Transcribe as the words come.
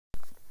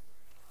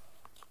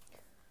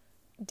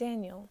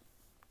Daniel,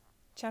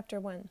 chapter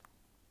 1.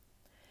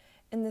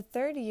 In the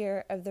 3rd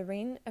year of the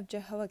reign of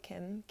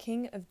Jehoiakim,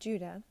 king of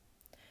Judah,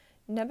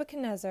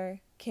 Nebuchadnezzar,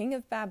 king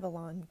of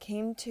Babylon,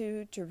 came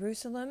to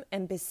Jerusalem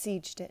and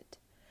besieged it.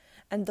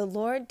 And the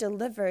Lord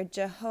delivered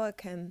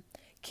Jehoiakim,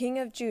 king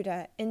of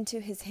Judah, into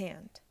his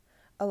hand,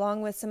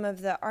 along with some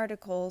of the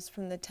articles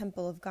from the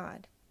temple of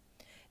God.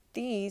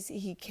 These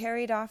he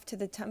carried off to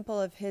the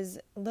temple of his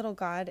little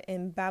god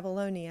in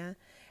Babylonia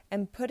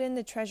and put in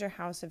the treasure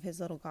house of his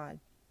little god.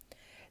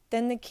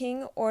 Then the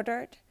king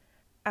ordered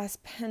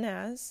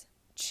Ashpenaz,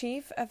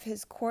 chief of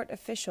his court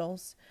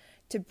officials,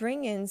 to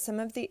bring in some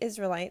of the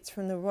Israelites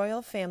from the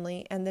royal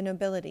family and the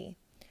nobility,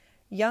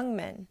 young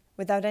men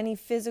without any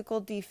physical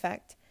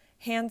defect,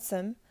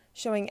 handsome,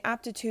 showing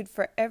aptitude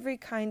for every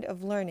kind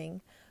of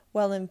learning,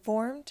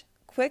 well-informed,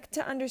 quick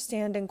to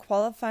understand, and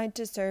qualified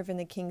to serve in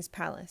the king's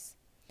palace.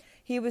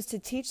 He was to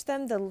teach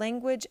them the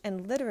language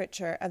and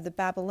literature of the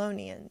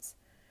Babylonians.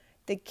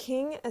 The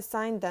king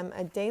assigned them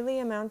a daily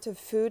amount of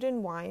food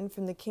and wine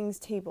from the king's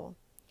table.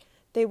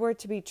 They were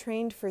to be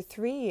trained for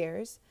 3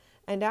 years,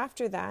 and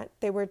after that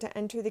they were to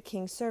enter the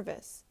king's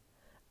service.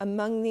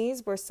 Among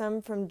these were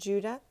some from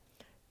Judah: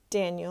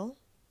 Daniel,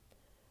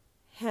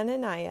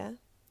 Hananiah,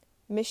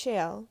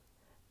 Mishael,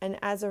 and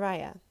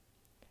Azariah.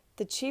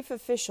 The chief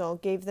official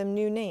gave them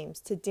new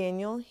names. To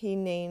Daniel he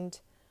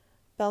named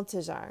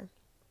Belteshazzar,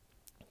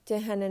 to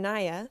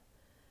Hananiah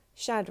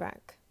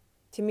Shadrach,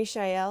 to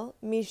Mishael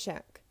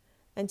Meshach,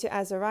 and to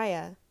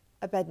Azariah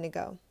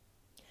Abednego.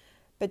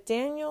 But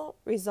Daniel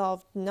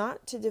resolved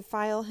not to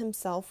defile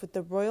himself with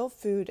the royal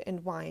food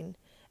and wine,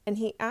 and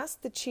he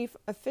asked the chief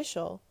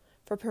official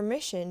for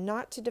permission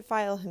not to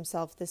defile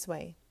himself this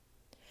way.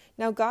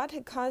 Now God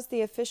had caused the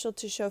official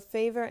to show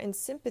favor and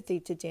sympathy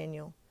to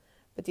Daniel,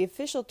 but the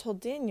official told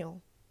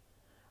Daniel,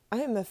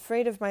 "I am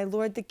afraid of my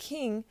lord the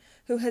king,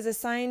 who has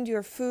assigned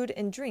your food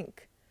and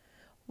drink.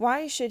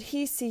 Why should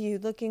he see you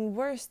looking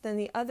worse than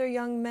the other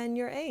young men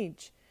your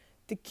age?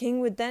 The king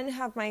would then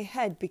have my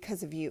head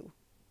because of you."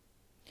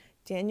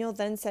 Daniel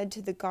then said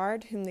to the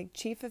guard whom the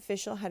chief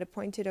official had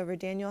appointed over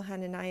Daniel,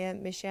 Hananiah,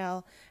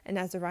 Mishael, and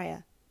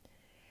Azariah,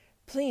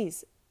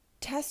 "Please,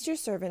 test your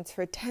servants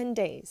for 10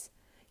 days.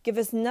 Give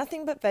us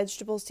nothing but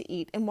vegetables to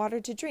eat and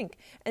water to drink,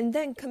 and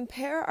then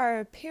compare our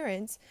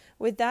appearance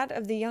with that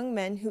of the young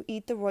men who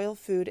eat the royal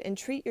food, and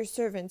treat your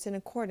servants in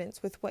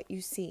accordance with what you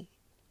see."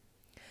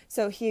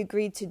 So he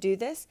agreed to do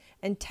this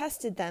and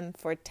tested them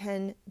for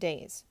 10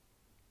 days.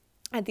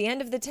 At the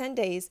end of the 10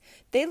 days,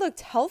 they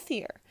looked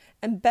healthier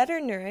and better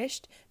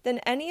nourished than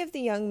any of the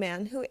young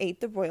men who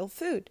ate the royal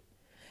food.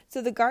 So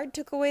the guard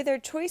took away their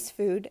choice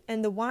food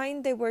and the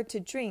wine they were to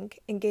drink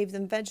and gave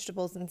them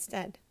vegetables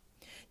instead.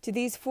 To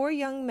these 4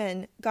 young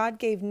men, God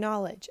gave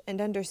knowledge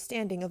and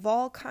understanding of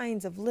all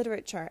kinds of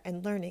literature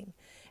and learning,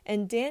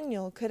 and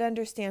Daniel could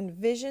understand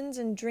visions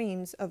and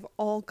dreams of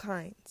all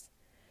kinds.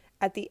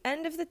 At the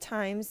end of the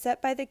time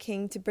set by the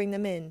king to bring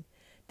them in,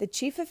 the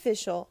chief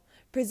official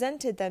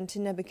presented them to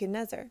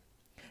Nebuchadnezzar.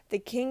 The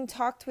king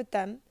talked with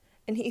them,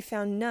 and he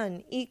found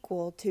none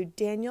equal to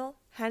Daniel,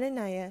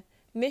 Hananiah,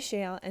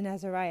 Mishael, and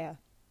Azariah.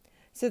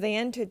 So they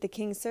entered the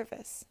king's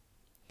service.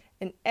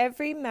 In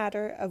every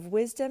matter of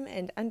wisdom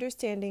and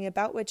understanding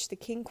about which the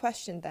king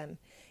questioned them,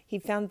 he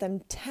found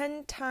them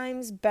 10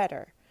 times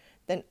better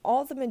than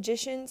all the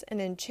magicians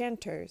and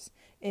enchanters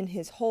in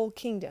his whole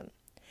kingdom.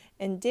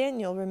 And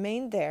Daniel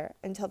remained there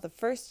until the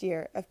 1st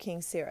year of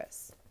King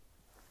Cyrus.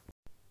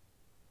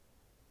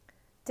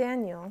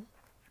 Daniel,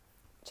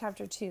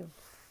 chapter 2.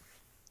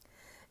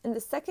 In the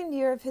 2nd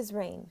year of his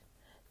reign,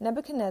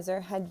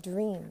 Nebuchadnezzar had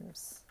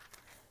dreams.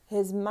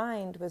 His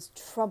mind was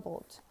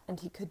troubled,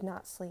 and he could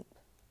not sleep.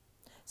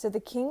 So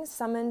the king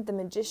summoned the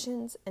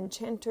magicians,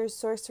 enchanters,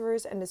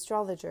 sorcerers, and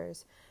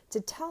astrologers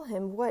to tell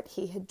him what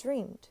he had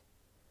dreamed.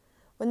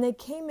 When they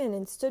came in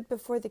and stood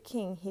before the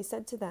king, he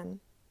said to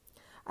them,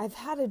 "I've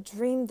had a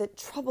dream that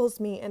troubles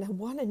me, and I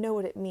want to know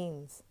what it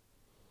means."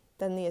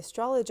 Then the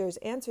astrologers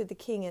answered the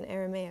king in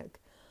Aramaic,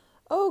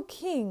 "O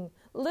king,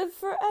 live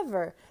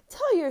forever.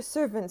 Tell your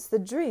servants the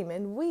dream,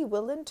 and we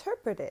will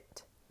interpret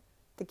it."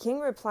 The king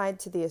replied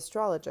to the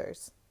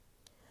astrologers,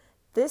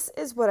 "This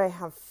is what I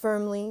have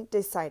firmly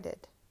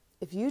decided.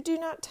 If you do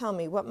not tell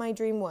me what my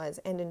dream was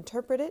and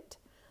interpret it,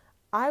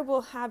 I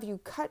will have you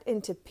cut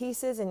into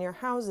pieces and your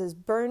houses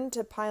burned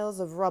to piles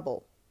of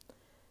rubble.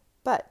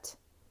 But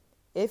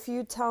if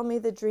you tell me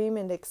the dream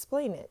and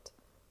explain it,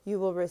 you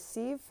will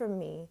receive from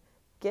me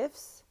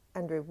gifts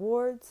and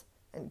rewards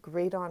and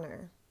great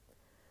honor.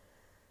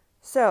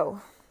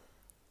 So,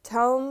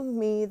 tell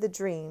me the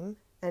dream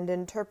and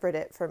interpret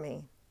it for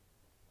me."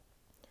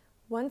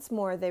 Once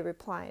more they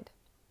replied,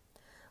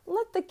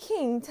 "Let the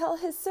king tell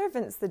his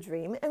servants the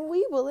dream, and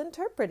we will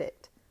interpret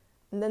it."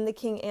 And then the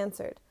king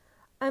answered,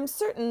 "I'm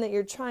certain that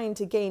you're trying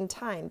to gain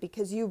time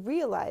because you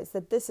realize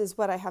that this is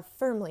what I have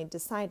firmly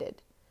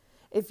decided.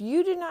 If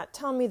you do not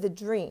tell me the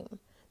dream,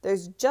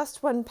 there's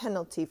just one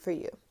penalty for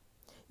you.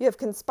 You have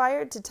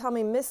conspired to tell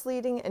me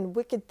misleading and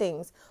wicked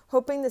things,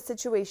 hoping the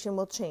situation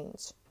will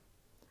change.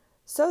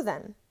 So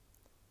then,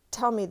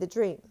 tell me the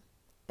dream,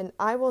 and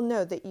I will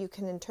know that you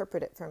can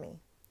interpret it for me."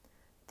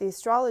 The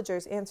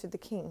astrologers answered the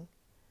king,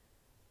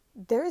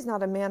 "There is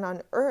not a man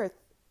on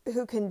earth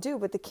who can do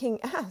what the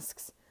king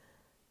asks.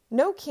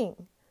 No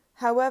king,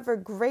 however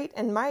great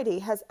and mighty,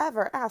 has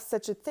ever asked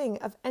such a thing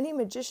of any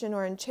magician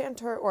or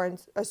enchanter or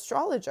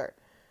astrologer.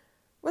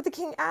 What the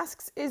king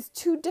asks is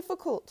too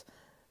difficult.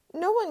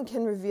 No one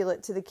can reveal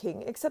it to the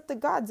king except the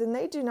gods, and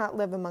they do not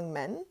live among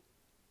men."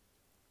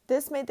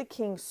 This made the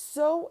king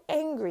so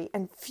angry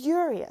and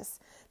furious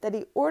that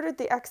he ordered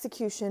the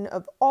execution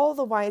of all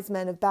the wise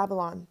men of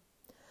Babylon.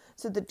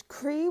 So the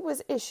decree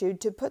was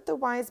issued to put the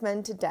wise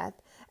men to death,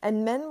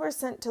 and men were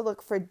sent to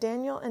look for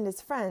Daniel and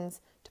his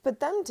friends to put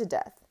them to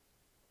death.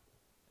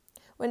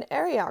 When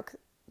Arioch,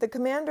 the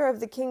commander of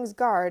the king's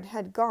guard,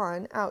 had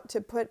gone out to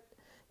put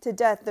to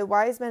death the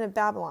wise men of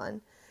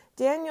Babylon,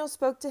 Daniel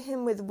spoke to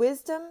him with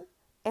wisdom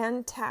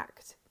and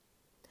tact.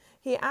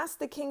 He asked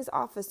the king's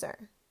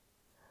officer,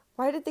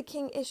 "Why did the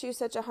king issue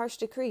such a harsh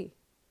decree?"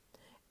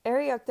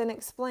 Arioch then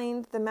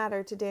explained the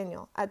matter to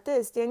Daniel. At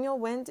this, Daniel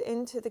went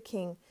in to the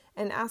king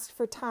and asked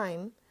for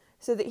time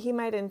so that he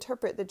might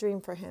interpret the dream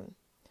for him.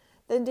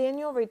 Then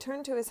Daniel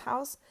returned to his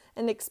house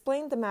and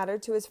explained the matter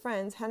to his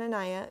friends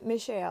Hananiah,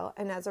 Mishael,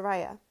 and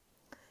Azariah.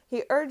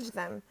 He urged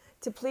them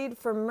to plead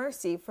for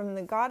mercy from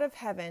the God of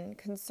heaven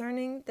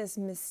concerning this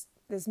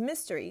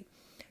mystery,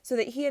 so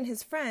that he and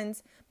his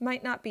friends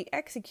might not be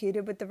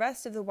executed with the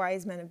rest of the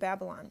wise men of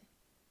Babylon.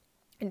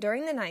 And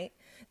during the night,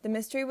 the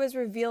mystery was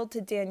revealed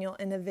to Daniel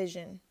in a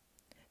vision.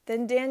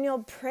 Then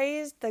Daniel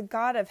praised the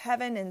God of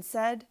heaven and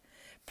said,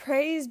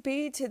 "Praise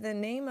be to the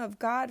name of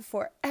God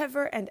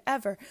forever and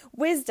ever.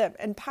 Wisdom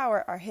and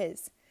power are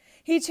his.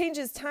 He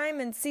changes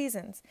time and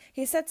seasons.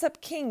 He sets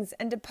up kings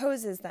and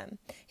deposes them.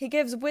 He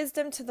gives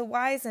wisdom to the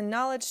wise and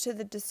knowledge to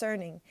the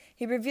discerning.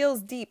 He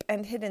reveals deep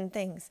and hidden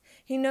things.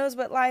 He knows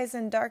what lies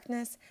in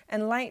darkness,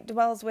 and light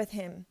dwells with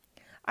him.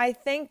 I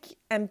thank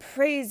and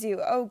praise you,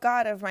 O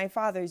God of my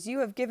fathers. You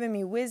have given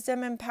me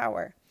wisdom and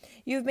power.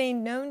 You have made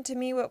known to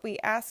me what we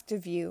asked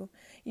of you.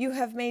 You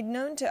have made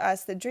known to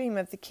us the dream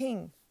of the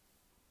king."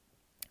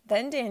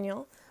 Then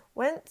Daniel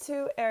went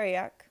to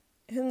Arioch,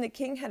 whom the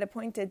king had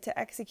appointed to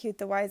execute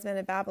the wise men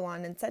of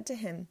Babylon, and said to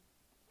him,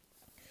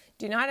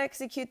 "Do not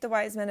execute the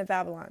wise men of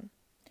Babylon.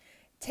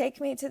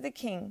 Take me to the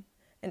king,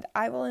 and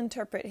I will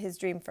interpret his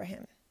dream for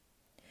him."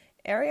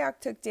 Arioch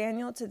took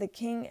Daniel to the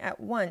king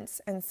at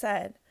once and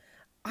said,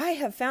 "I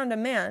have found a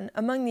man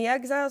among the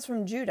exiles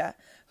from Judah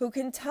who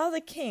can tell the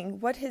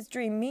king what his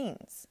dream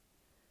means."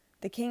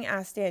 The king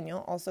asked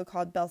Daniel, also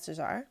called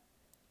Belteshazzar,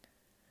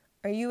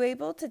 "Are you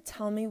able to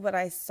tell me what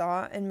I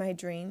saw in my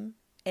dream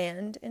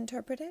and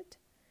interpret it?"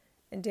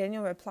 And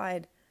Daniel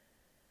replied,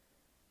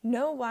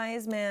 "No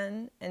wise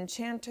man,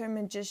 enchanter,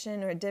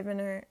 magician, or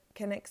diviner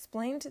can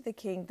explain to the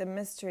king the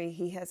mystery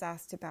he has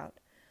asked about,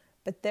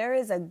 but there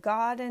is a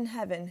God in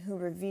heaven who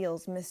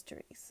reveals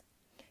mysteries.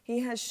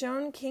 He has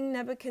shown King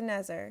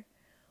Nebuchadnezzar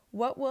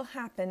what will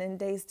happen in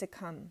days to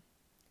come.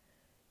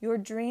 Your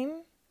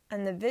dream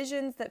and the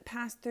visions that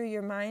passed through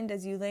your mind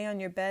as you lay on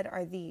your bed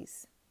are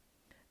these.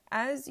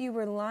 As you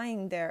were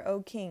lying there,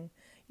 O king,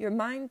 your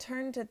mind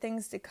turned to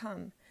things to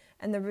come,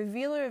 and the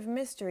revealer of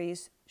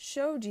mysteries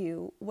showed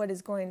you what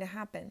is going to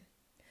happen.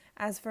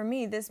 As for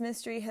me, this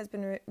mystery has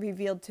been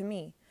revealed to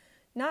me,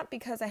 not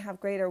because I have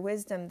greater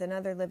wisdom than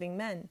other living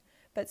men,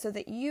 but so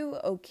that you,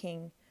 O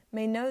king,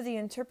 may know the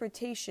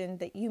interpretation,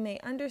 that you may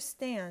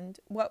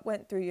understand what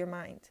went through your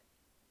mind.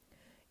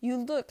 You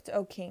looked,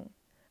 O king,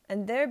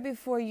 and there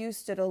before you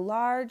stood a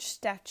large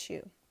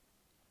statue,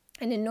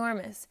 an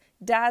enormous,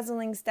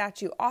 dazzling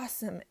statue,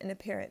 awesome in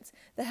appearance.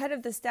 The head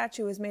of the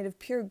statue was made of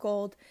pure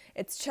gold,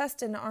 its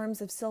chest and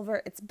arms of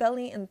silver, its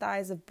belly and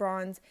thighs of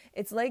bronze,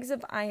 its legs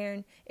of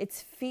iron,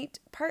 its feet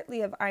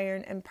partly of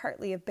iron and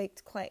partly of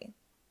baked clay.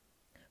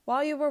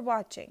 While you were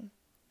watching,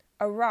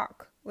 a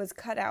rock was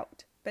cut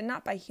out, but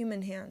not by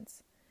human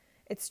hands.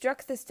 It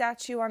struck the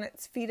statue on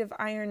its feet of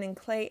iron and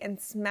clay and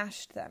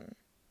smashed them.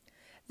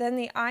 Then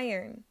the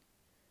iron,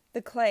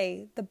 the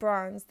clay, the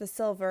bronze, the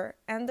silver,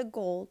 and the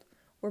gold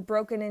were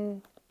broken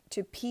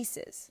into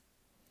pieces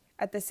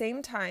at the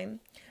same time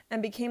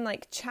and became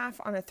like chaff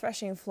on a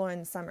threshing floor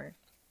in summer.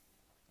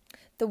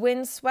 The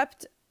wind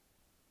swept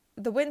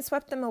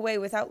them away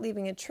without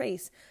leaving a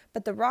trace,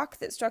 but the rock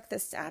that struck the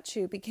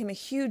statue became a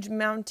huge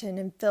mountain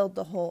and filled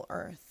the whole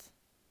earth.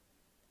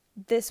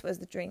 This was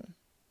the dream.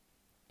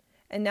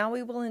 And now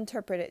we will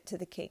interpret it to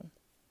the king.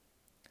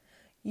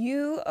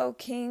 You, O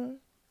king,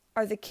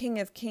 are the King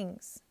of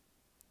kings.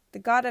 The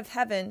God of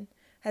heaven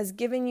has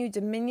given you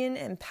dominion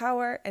and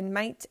power and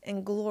might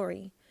and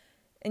glory.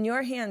 In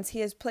your hands he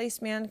has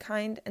placed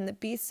mankind and the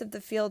beasts of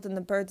the field and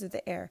the birds of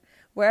the air.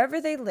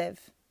 Wherever they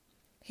live,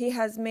 he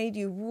has made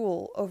you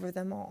rule over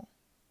them all.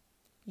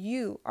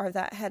 You are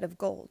that head of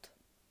gold.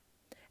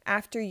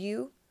 After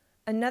you,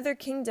 another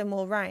kingdom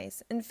will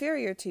rise,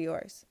 inferior to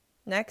yours.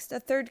 Next, a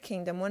third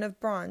kingdom, one of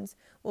bronze,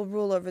 will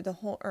rule over the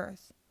whole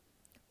earth.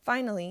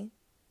 Finally,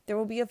 there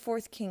will be a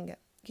fourth kingdom,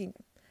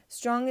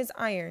 strong as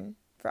iron,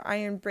 for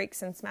iron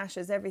breaks and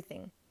smashes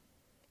everything.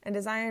 And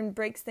as iron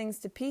breaks things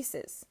to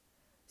pieces,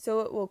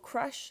 so it will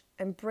crush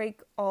and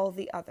break all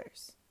the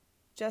others.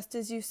 Just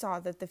as you saw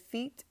that the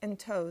feet and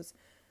toes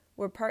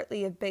were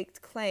partly of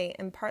baked clay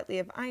and partly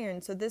of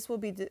iron, so this will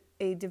be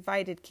a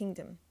divided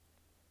kingdom.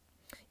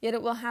 Yet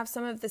it will have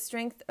some of the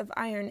strength of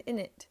iron in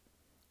it,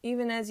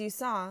 even as you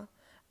saw,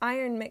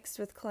 iron mixed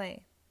with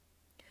clay.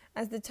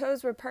 As the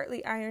toes were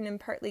partly iron and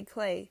partly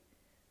clay,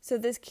 so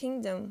this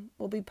kingdom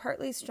will be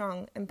partly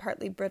strong and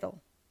partly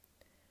brittle.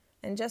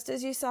 And just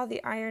as you saw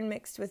the iron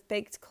mixed with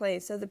baked clay,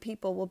 so the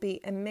people will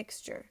be a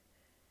mixture,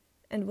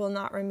 and will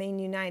not remain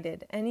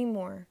united any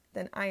more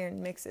than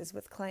iron mixes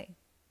with clay.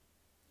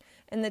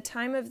 In the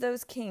time of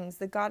those kings,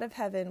 the God of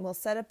heaven will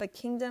set up a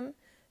kingdom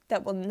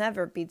that will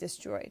never be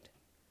destroyed,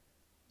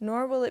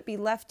 nor will it be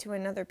left to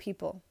another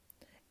people.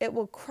 It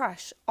will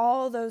crush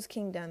all those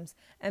kingdoms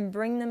and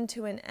bring them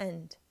to an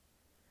end,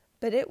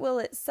 but it will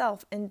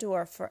itself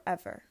endure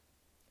forever.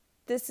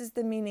 This is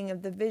the meaning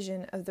of the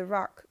vision of the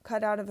rock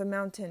cut out of a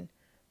mountain,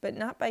 but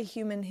not by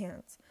human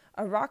hands,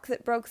 a rock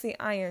that broke the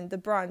iron, the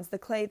bronze, the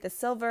clay, the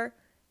silver,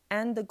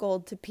 and the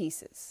gold to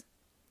pieces.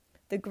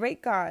 The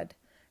great God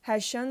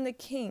has shown the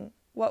king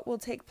what will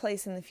take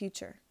place in the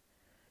future.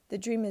 The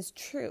dream is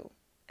true,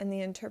 and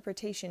the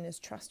interpretation is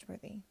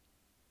trustworthy.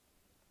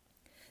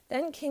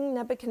 Then King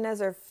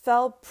Nebuchadnezzar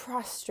fell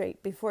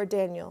prostrate before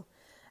Daniel,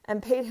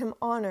 and paid him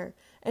honor,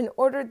 and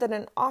ordered that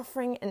an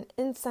offering and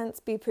incense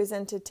be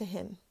presented to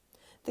him.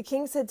 The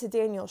king said to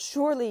Daniel,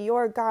 "Surely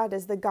your God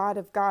is the God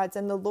of gods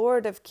and the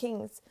Lord of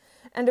kings,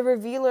 and a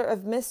revealer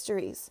of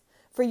mysteries,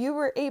 for you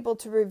were able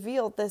to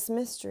reveal this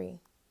mystery."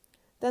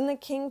 Then the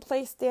king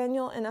placed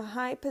Daniel in a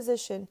high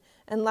position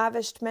and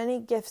lavished many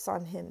gifts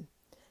on him.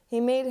 He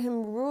made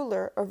him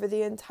ruler over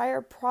the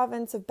entire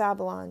province of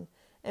Babylon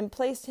and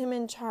placed him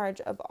in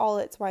charge of all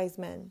its wise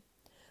men.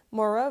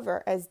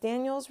 Moreover, at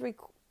Daniel's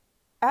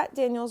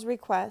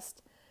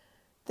request,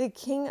 the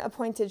king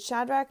appointed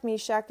Shadrach,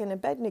 Meshach, and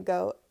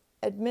Abednego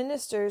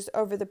administrators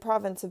over the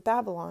province of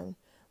Babylon,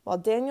 while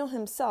Daniel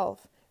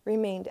himself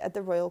remained at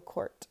the royal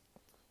court.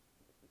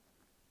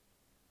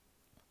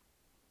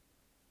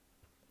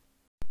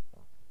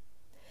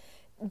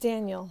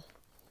 Daniel,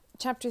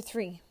 chapter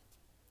 3.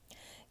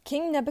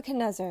 King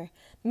Nebuchadnezzar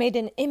made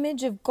an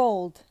image of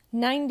gold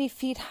 90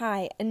 feet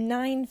high and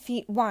 9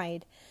 feet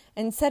wide,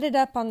 and set it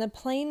up on the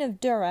plain of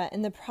Dura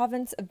in the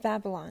province of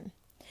Babylon.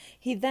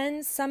 He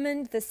then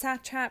summoned the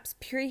satraps,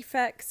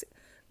 prefects,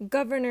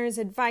 governors,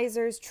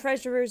 advisors,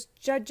 treasurers,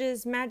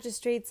 judges,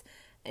 magistrates,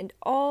 and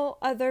all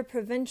other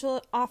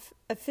provincial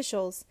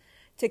officials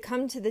to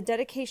come to the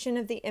dedication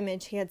of the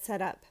image he had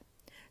set up.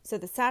 So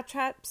the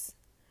satraps,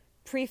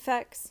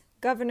 prefects,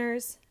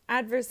 governors,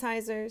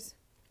 advisors,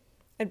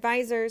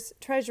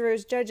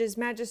 treasurers, judges,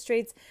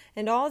 magistrates,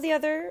 and all the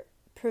other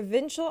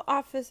provincial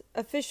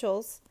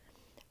officials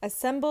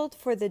assembled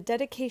for the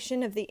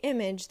dedication of the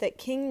image that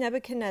King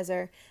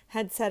Nebuchadnezzar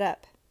had set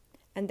up,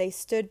 and they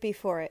stood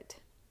before it.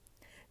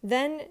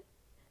 Then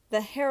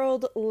the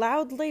herald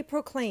loudly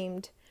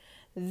proclaimed,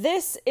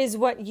 "This is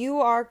what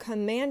you are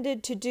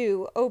commanded to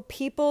do, O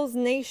peoples,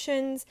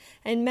 nations,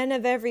 and men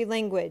of every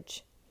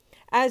language.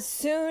 As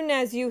soon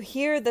as you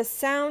hear the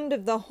sound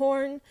of the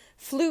horn,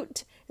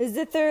 flute,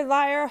 zither,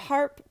 lyre,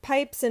 harp,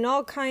 pipes, and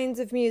all kinds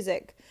of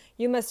music,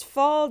 you must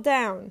fall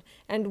down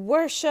and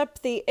worship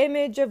the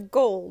image of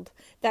gold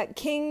that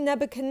King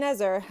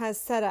Nebuchadnezzar has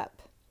set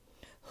up.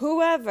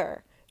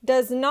 Whoever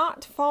does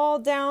not fall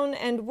down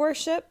and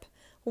worship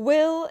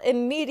will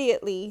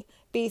immediately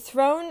be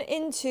thrown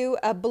into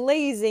a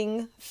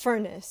blazing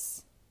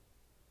furnace."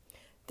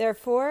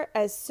 Therefore,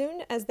 as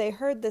soon as they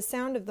heard the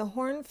sound of the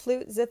horn,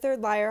 flute, zither,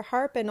 lyre,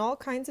 harp, and all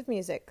kinds of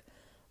music,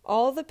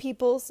 all the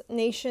peoples,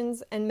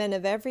 nations, and men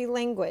of every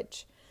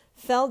language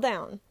fell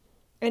down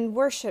and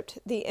worshipped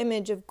the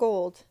image of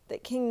gold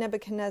that King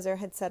Nebuchadnezzar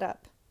had set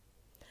up.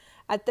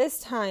 At this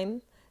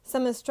time,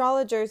 some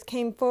astrologers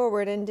came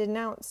forward and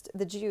denounced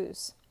the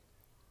Jews.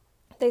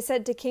 They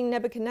said to King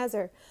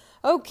Nebuchadnezzar,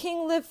 "O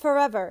king, live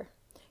forever.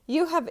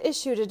 You have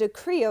issued a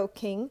decree, O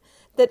king,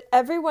 that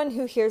everyone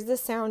who hears the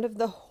sound of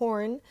the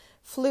horn,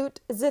 flute,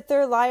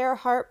 zither, lyre,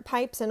 harp,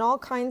 pipes, and all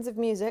kinds of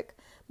music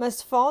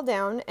must fall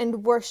down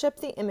and worship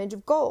the image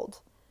of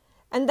gold,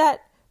 and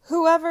that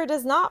whoever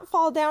does not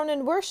fall down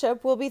and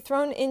worship will be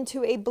thrown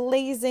into a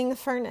blazing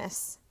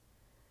furnace.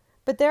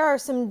 But there are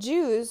some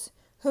Jews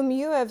whom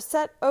you have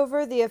set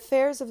over the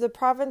affairs of the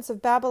province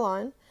of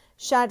Babylon,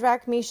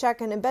 Shadrach,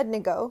 Meshach, and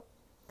Abednego,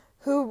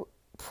 who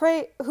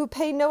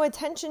pay no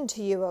attention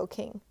to you, O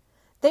king.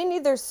 They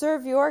neither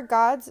serve your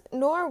gods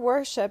nor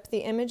worship the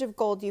image of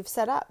gold you've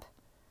set up."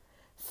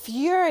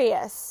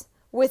 Furious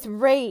with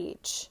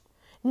rage,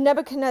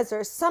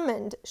 Nebuchadnezzar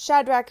summoned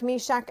Shadrach,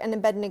 Meshach, and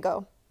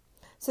Abednego.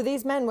 So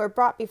these men were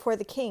brought before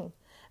the king,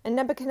 and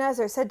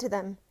Nebuchadnezzar said to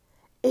them,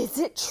 "Is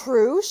it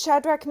true,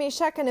 Shadrach,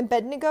 Meshach, and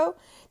Abednego,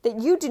 that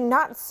you do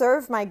not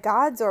serve my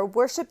gods or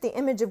worship the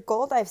image of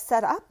gold I've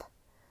set up?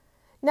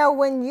 Now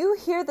when you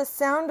hear the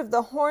sound of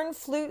the horn,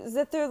 flute,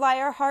 zither,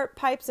 lyre, harp,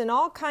 pipes, and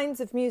all kinds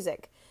of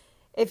music,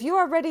 if you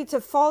are ready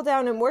to fall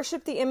down and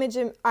worship the image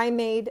I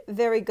made,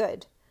 very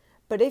good.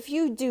 But if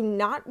you do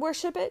not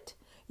worship it,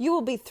 you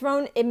will be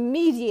thrown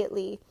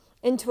immediately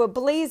into a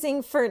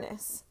blazing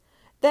furnace.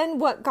 Then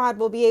what God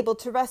will be able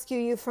to rescue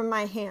you from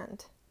my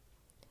hand?"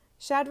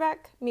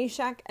 Shadrach,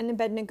 Meshach, and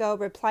Abednego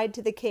replied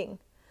to the king,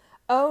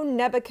 "O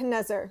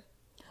Nebuchadnezzar,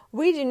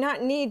 we do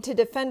not need to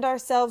defend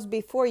ourselves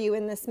before you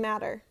in this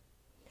matter.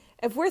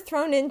 If we're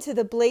thrown into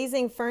the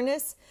blazing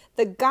furnace,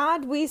 the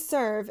God we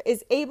serve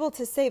is able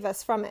to save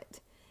us from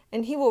it,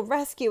 and he will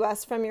rescue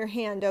us from your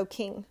hand, O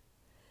king.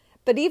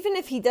 But even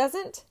if he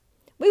doesn't,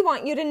 we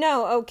want you to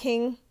know, O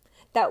king,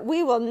 that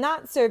we will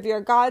not serve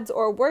your gods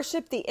or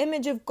worship the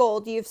image of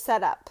gold you've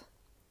set up."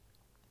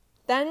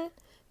 Then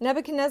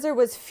Nebuchadnezzar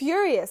was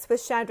furious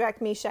with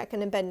Shadrach, Meshach,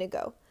 and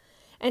Abednego,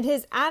 and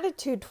his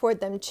attitude toward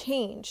them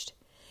changed.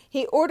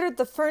 He ordered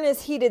the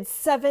furnace heated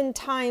 7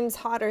 times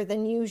hotter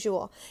than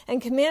usual,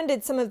 and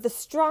commanded some of the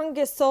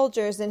strongest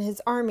soldiers in his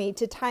army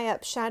to tie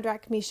up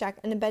Shadrach, Meshach,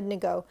 and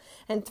Abednego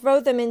and throw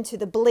them into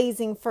the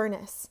blazing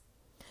furnace.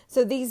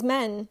 So these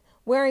men,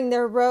 wearing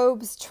their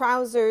robes,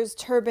 trousers,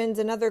 turbans,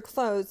 and other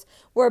clothes,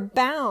 were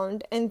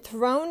bound and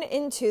thrown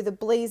into the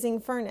blazing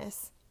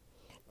furnace.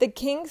 The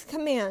king's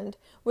command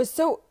was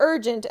so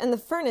urgent and the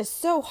furnace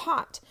so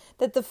hot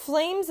that the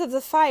flames of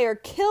the fire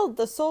killed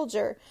the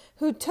soldier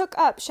who took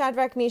up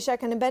Shadrach,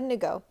 Meshach, and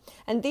Abednego,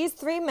 and these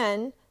 3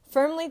 men,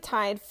 firmly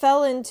tied,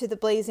 fell into the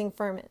blazing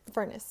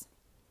furnace.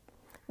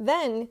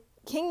 Then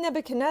King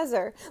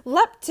Nebuchadnezzar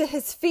leapt to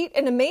his feet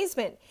in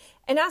amazement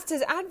and asked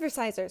his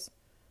adversaries,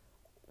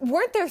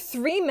 "Weren't there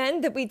 3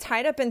 men that we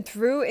tied up and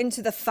threw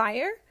into the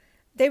fire?"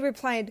 They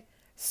replied,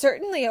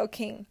 "Certainly, O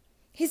king."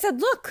 He said,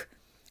 "Look,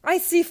 I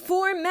see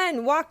 4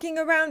 men walking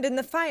around in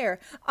the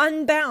fire,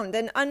 unbound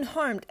and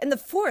unharmed, and the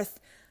 4th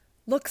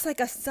looks like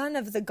a son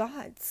of the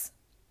gods."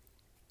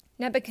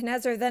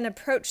 Nebuchadnezzar then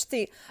approached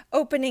the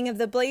opening of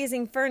the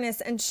blazing furnace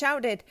and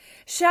shouted,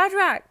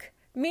 "Shadrach,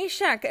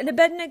 Meshach, and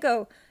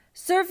Abednego,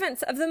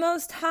 servants of the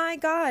Most High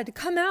God,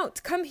 come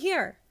out, come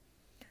here."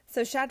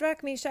 So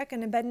Shadrach, Meshach,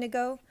 and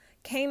Abednego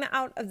came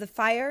out of the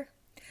fire,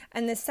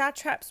 and the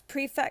satraps,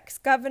 prefects,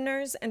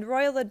 governors, and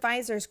royal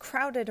advisers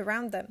crowded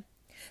around them.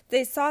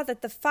 They saw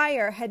that the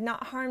fire had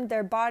not harmed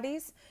their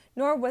bodies,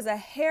 nor was a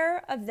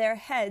hair of their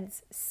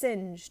heads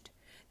singed.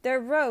 Their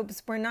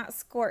robes were not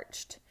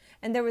scorched,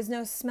 and there was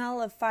no smell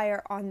of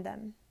fire on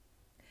them.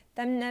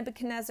 Then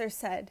Nebuchadnezzar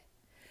said,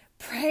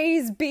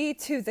 "Praise be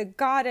to the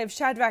God of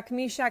Shadrach,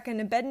 Meshach,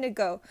 and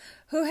Abednego,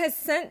 who has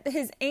sent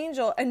his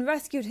angel and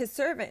rescued his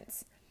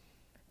servants.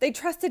 They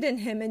trusted in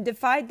him and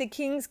defied the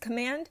king's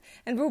command,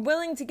 and were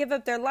willing to give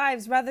up their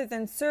lives rather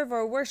than serve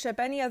or worship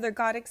any other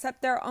god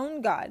except their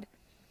own God.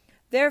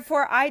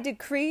 Therefore I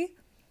decree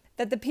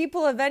that the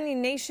people of any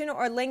nation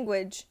or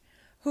language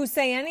who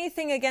say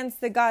anything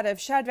against the God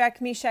of Shadrach,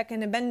 Meshach,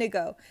 and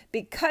Abednego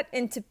be cut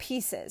into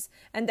pieces,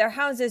 and their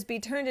houses be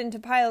turned into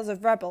piles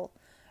of rubble,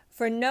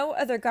 for no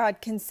other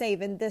God can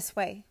save in this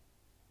way."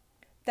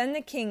 Then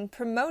the king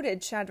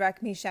promoted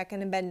Shadrach, Meshach,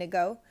 and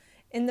Abednego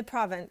in the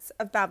province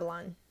of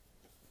Babylon.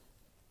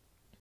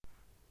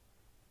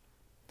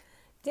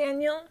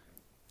 Daniel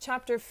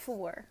chapter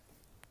 4.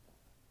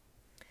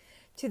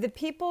 To the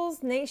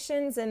peoples,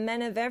 nations, and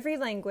men of every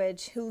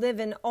language who live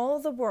in all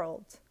the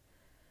world,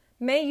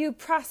 may you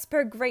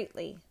prosper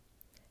greatly.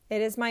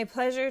 It is my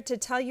pleasure to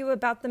tell you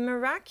about the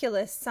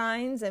miraculous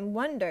signs and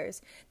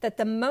wonders that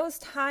the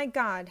Most High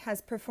God has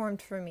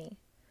performed for me.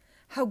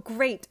 How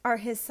great are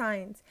his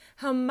signs,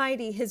 how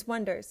mighty his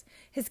wonders.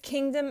 His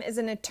kingdom is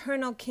an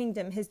eternal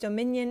kingdom. His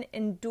dominion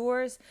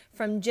endures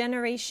from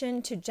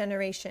generation to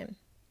generation.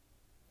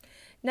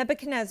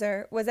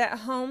 Nebuchadnezzar was at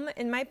home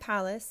in my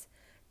palace,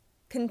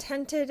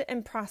 contented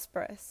and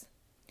prosperous.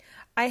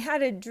 I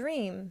had a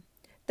dream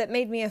that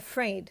made me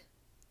afraid.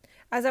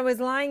 As I was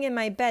lying in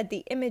my bed,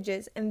 the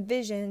images and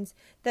visions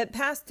that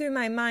passed through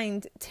my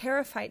mind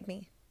terrified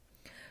me.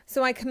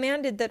 So I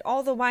commanded that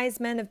all the wise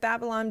men of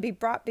Babylon be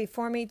brought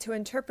before me to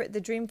interpret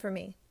the dream for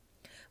me.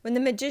 When the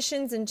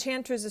magicians,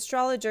 enchanters,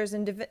 astrologers,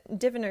 and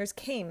diviners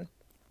came,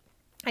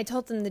 I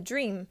told them the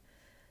dream,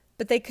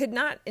 but they could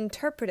not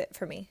interpret it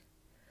for me.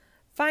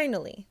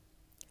 Finally,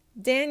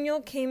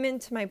 Daniel came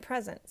into my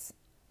presence,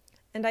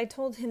 and I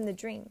told him the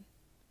dream.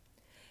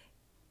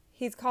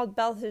 He's called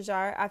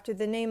Belteshazzar after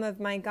the name of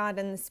my God,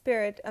 and the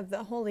spirit of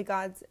the holy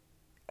gods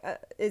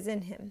is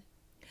in him.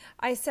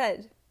 I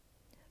said,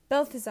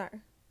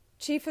 "Belteshazzar,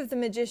 chief of the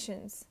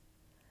magicians,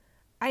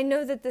 I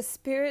know that the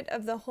spirit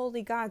of the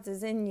holy gods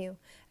is in you,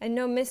 and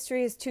no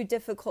mystery is too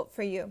difficult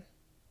for you.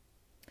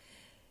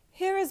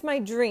 Here is my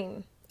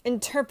dream.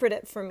 Interpret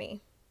it for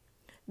me.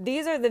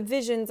 These are the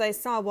visions I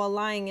saw while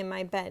lying in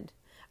my bed.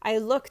 I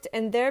looked,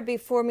 and there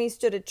before me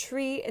stood a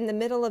tree in the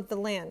middle of the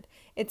land.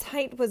 Its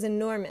height was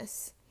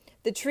enormous.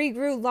 The tree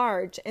grew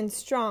large and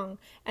strong,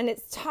 and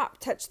its top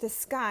touched the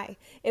sky.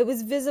 It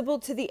was visible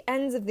to the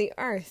ends of the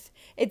earth.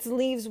 Its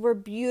leaves were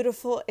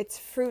beautiful, its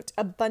fruit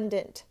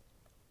abundant,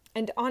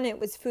 and on it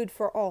was food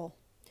for all.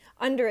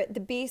 Under it the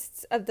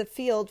beasts of the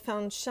field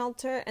found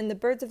shelter, and the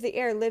birds of the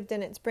air lived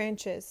in its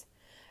branches.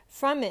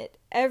 From it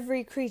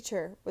every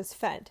creature was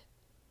fed.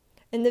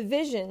 In the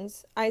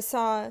visions I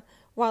saw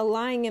while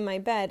lying in my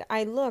bed,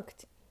 I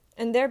looked,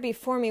 And there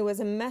before me was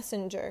a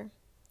messenger,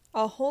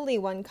 a holy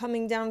one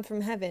coming down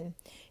from heaven.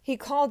 He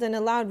called in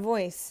a loud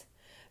voice,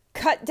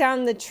 "Cut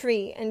down the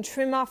tree and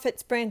trim off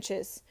its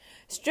branches.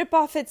 Strip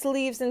off its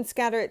leaves and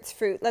scatter its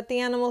fruit. Let the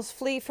animals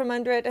flee from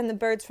under it and the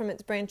birds from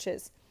its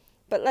branches.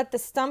 But let the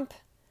stump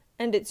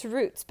and its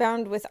roots,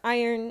 bound with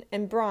iron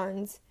and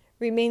bronze,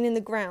 remain in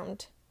the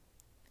ground,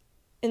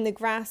 in the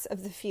grass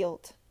of the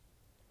field.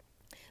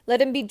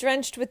 Let him be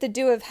drenched with the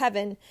dew of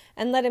heaven,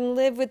 and let him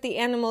live with the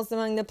animals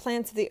among the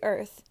plants of the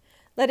earth.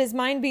 Let his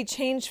mind be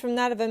changed from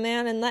that of a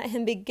man, and let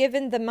him be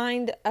given the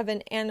mind of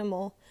an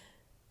animal,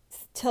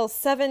 till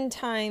 7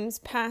 times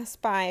pass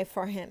by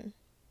for him."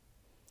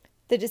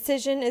 The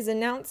decision is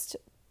announced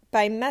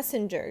by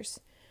messengers.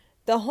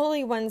 The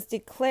holy ones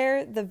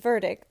declare the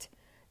verdict,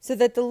 so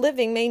that the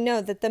living may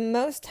know that the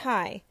Most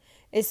High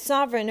is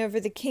sovereign over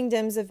the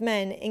kingdoms of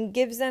men, and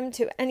gives them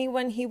to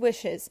anyone he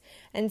wishes,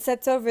 and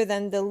sets over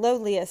them the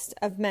lowliest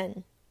of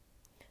men.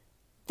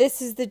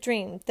 This is the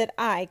dream that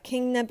I,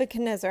 King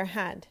Nebuchadnezzar,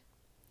 had.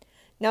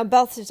 Now,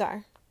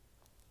 Belshazzar,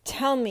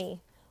 tell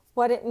me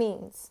what it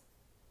means,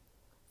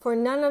 for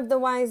none of the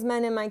wise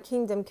men in my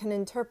kingdom can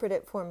interpret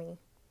it for me,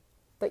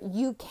 but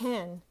you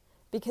can,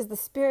 because the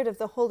spirit of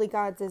the holy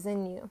gods is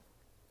in you.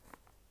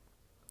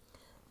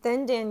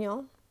 Then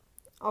Daniel,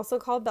 also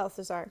called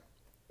Belshazzar,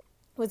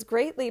 was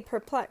greatly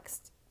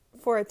perplexed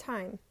for a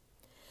time,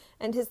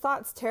 and his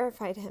thoughts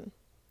terrified him.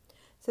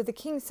 So the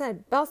king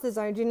said,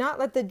 "Belshazzar, do not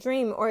let the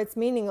dream or its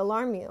meaning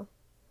alarm you."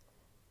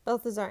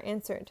 Belshazzar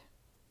answered,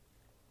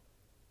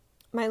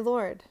 "My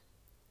lord,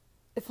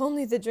 if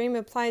only the dream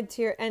applied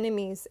to your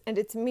enemies and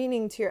its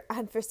meaning to your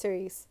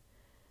adversaries.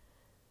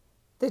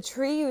 The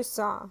tree you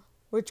saw,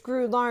 which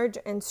grew large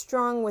and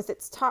strong, with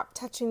its top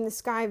touching the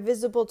sky,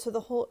 visible to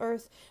the whole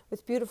earth,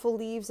 with beautiful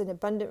leaves and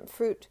abundant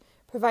fruit,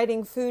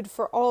 providing food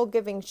for all,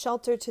 giving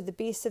shelter to the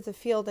beasts of the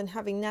field, and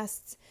having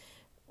nests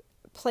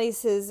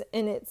places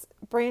in its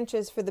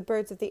branches for the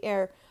birds of the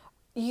air.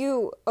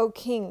 You, O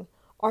king,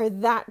 are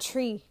that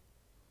tree.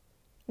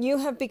 You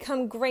have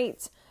become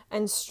great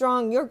and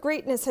strong. Your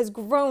greatness has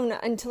grown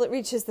until it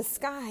reaches the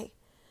sky,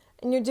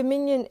 and your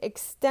dominion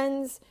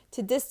extends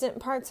to distant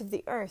parts of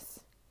the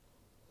earth.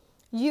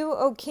 You,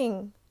 O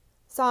king,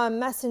 saw a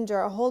messenger,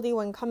 a holy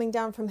one, coming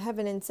down from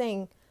heaven and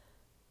saying,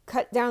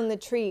 'Cut down the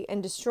tree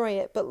and destroy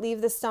it, but leave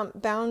the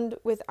stump bound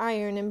with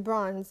iron and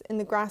bronze in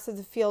the grass of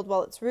the field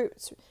while its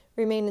roots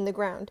remain in the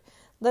ground.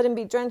 Let him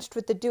be drenched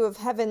with the dew of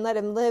heaven. Let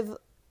him live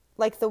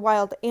like the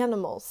wild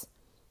animals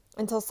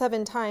until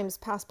 7 times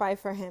pass by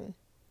for him.'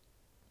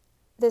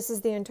 This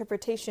is the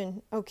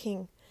interpretation, O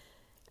king,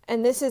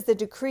 and this is the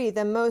decree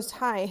the Most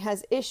High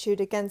has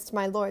issued against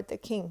my lord the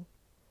king.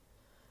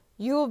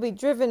 You will be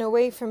driven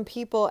away from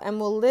people and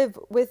will live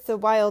with the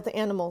wild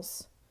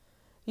animals.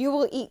 You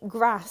will eat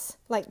grass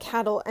like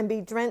cattle and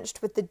be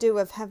drenched with the dew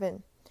of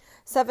heaven.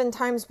 7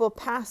 times will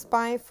pass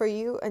by for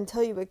you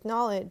until you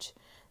acknowledge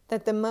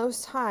that the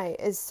Most High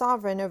is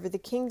sovereign over the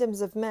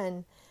kingdoms of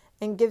men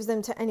and gives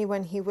them to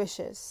anyone he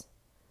wishes.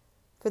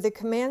 For the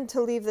command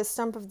to leave the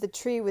stump of the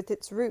tree with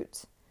its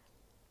roots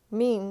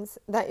means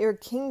that your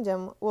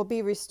kingdom will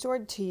be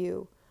restored to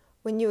you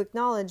when you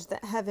acknowledge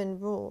that heaven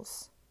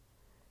rules.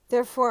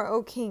 Therefore,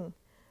 O king,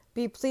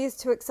 be pleased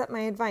to accept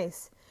my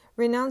advice.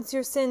 Renounce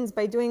your sins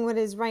by doing what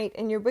is right,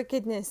 and your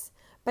wickedness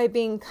by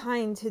being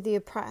kind to the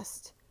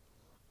oppressed.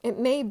 It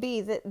may be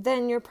that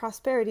then your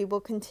prosperity will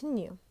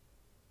continue."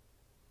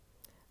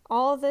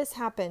 All this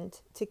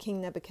happened to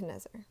King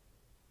Nebuchadnezzar.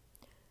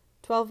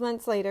 12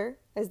 months later,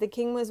 as the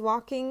king was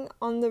walking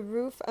on the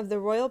roof of the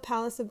royal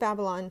palace of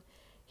Babylon,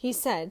 he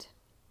said,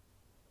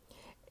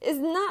 "Is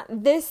not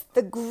this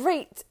the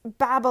great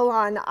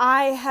Babylon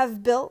I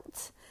have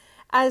built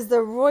as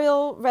the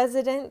royal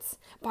residence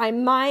by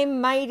my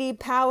mighty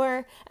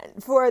power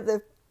and for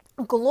the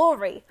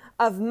glory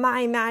of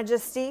my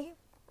majesty?"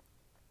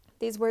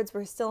 These words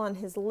were still on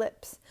his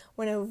lips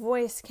when a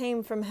voice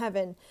came from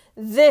heaven.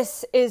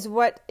 "This is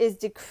what is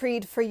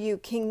decreed for you,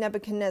 King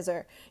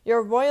Nebuchadnezzar.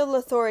 Your royal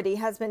authority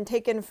has been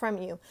taken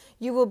from you.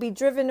 You will be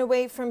driven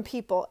away from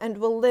people and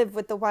will live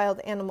with the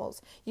wild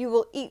animals. You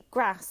will eat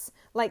grass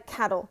like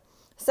cattle.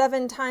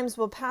 7 times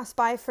will pass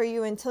by for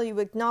you until you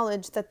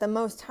acknowledge that the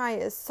Most High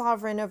is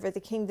sovereign over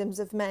the kingdoms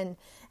of men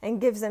and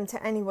gives them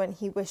to anyone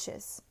he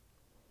wishes."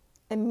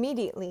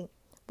 Immediately,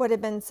 what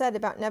had been said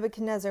about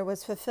Nebuchadnezzar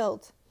was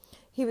fulfilled.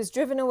 He was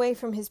driven away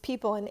from his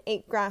people and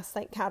ate grass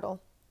like cattle.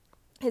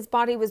 His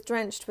body was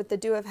drenched with the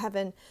dew of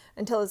heaven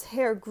until his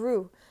hair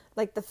grew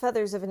like the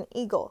feathers of an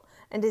eagle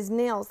and his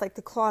nails like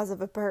the claws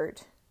of a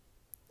bird.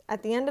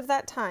 At the end of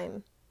that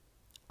time,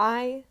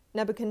 I,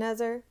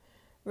 Nebuchadnezzar,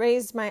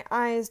 raised my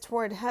eyes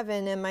toward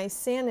heaven, and my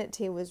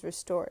sanity was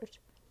restored.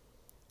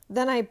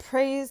 Then I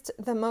praised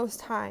the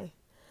Most High.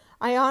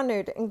 I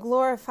honored and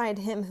glorified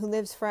him who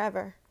lives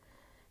forever.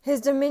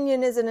 His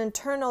dominion is an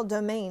eternal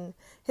domain.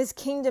 His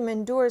kingdom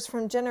endures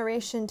from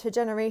generation to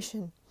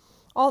generation.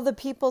 All the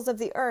peoples of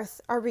the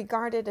earth are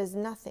regarded as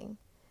nothing.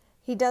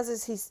 He does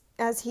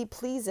as he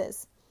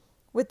pleases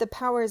with the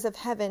powers of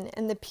heaven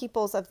and the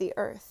peoples of the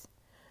earth.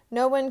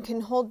 No one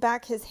can hold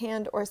back his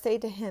hand or say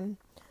to him,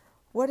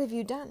 What have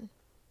you done?"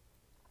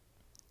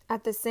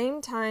 At the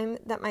same time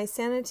that my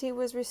sanity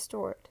was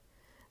restored,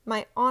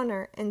 my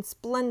honor and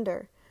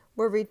splendor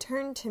were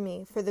returned to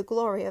me for the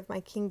glory of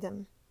my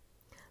kingdom.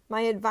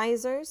 My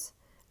advisers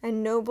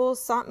and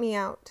nobles sought me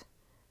out,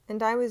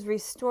 and I was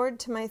restored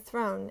to my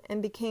throne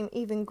and became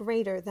even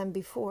greater than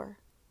before.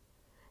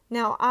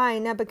 Now I,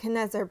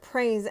 Nebuchadnezzar,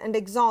 praise and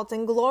exalt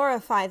and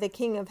glorify the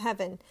King of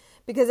heaven,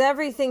 because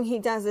everything he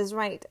does is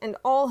right, and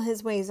all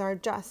his ways are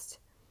just.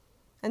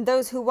 And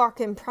those who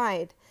walk in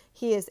pride,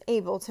 he is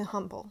able to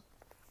humble.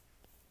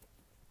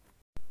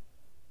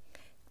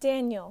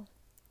 Daniel,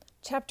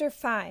 chapter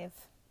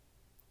 5.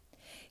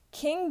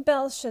 King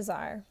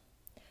Belshazzar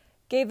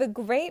gave a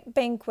great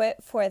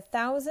banquet for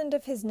 1,000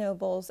 of his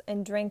nobles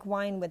and drank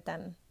wine with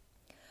them.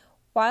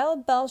 While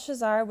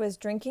Belshazzar was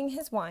drinking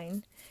his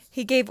wine,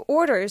 he gave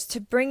orders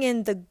to bring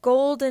in the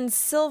gold and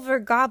silver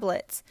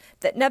goblets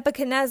that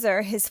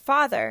Nebuchadnezzar, his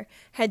father,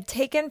 had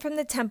taken from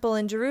the temple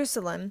in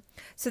Jerusalem,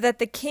 so that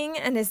the king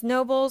and his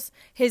nobles,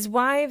 his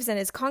wives and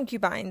his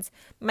concubines,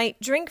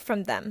 might drink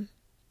from them.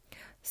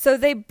 So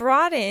they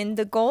brought in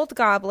the gold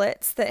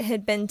goblets that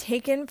had been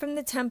taken from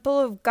the temple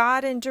of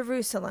God in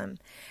Jerusalem,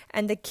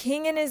 and the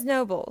king and his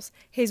nobles,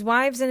 his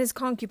wives and his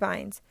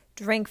concubines,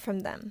 drank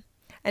from them.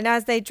 And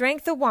as they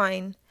drank the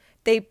wine,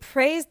 they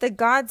praised the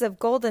gods of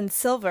gold and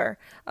silver,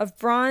 of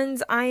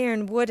bronze,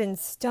 iron, wood, and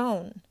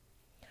stone.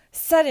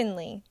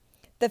 Suddenly,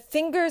 the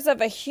fingers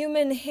of a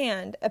human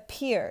hand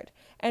appeared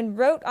and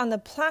wrote on the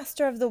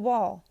plaster of the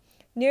wall,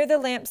 near the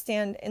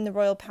lampstand in the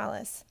royal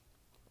palace.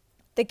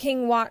 The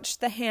king watched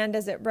the hand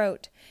as it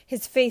wrote.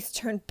 His face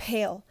turned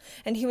pale,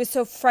 and he was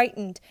so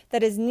frightened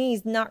that his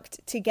knees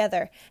knocked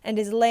together and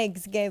his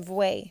legs gave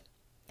way.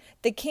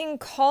 The king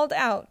called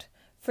out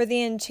for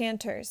the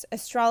enchanters,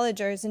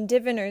 astrologers, and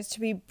diviners to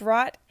be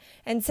brought,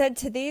 and said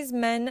to these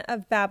men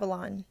of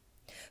Babylon,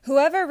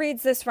 "Whoever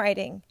reads this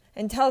writing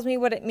and tells me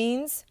what it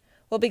means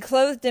will be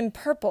clothed in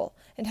purple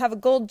and have a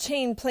gold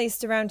chain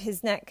placed around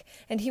his neck,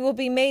 and he will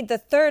be made the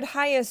third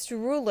highest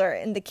ruler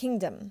in the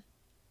kingdom."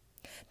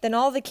 Then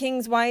all the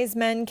king's wise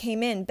men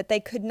came in, but they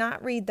could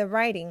not read the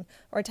writing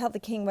or tell the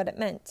king what it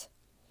meant.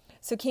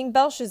 So King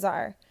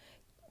Belshazzar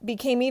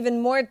became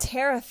even more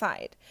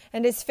terrified,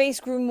 and his face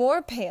grew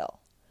more pale.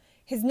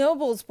 His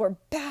nobles were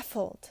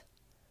baffled.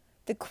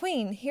 The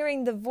queen,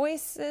 hearing the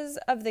voices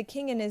of the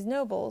king and his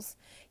nobles,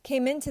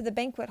 came into the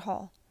banquet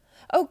hall.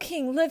 "O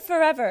king, live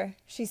forever,"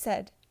 she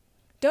said.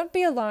 "Don't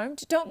be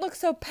alarmed. Don't look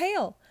so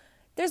pale.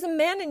 There's a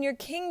man in your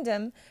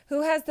kingdom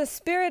who has the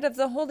spirit of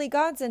the holy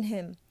gods in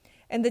him.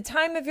 In the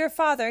time of your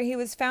father, he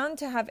was found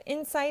to have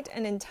insight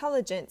and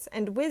intelligence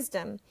and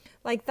wisdom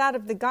like that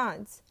of the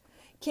gods.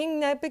 King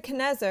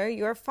Nebuchadnezzar,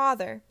 your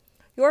father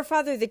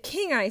the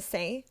king, I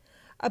say,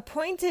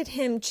 appointed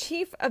him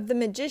chief of the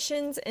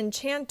magicians,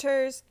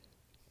 enchanters,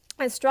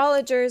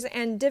 astrologers,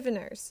 and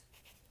diviners.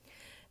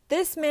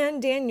 This man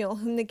Daniel,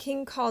 whom the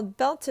king called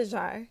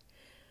Belteshazzar,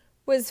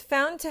 was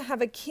found to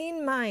have a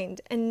keen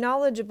mind and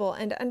knowledgeable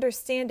and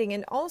understanding,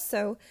 and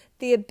also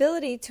the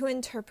ability to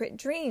interpret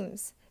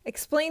dreams,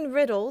 explain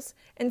riddles,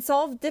 and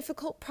solve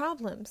difficult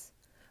problems.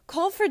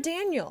 Call for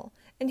Daniel,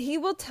 and he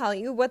will tell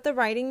you what the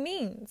writing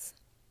means."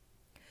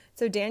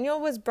 So Daniel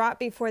was brought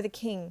before the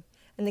king,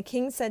 and the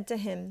king said to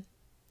him,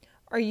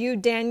 "Are you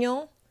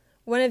Daniel,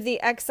 one of the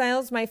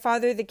exiles my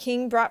father the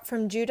king brought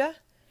from Judah?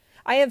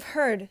 I have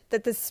heard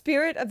that the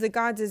spirit of the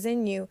gods is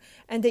in you,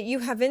 and that you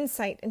have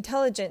insight,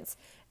 intelligence,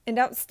 and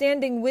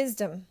outstanding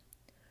wisdom.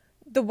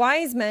 The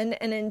wise men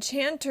and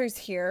enchanters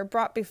here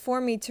brought before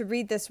me to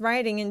read this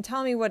writing and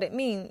tell me what it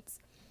means,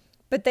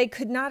 but they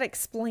could not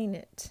explain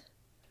it.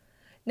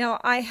 Now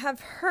I have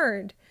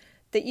heard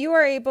that you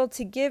are able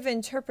to give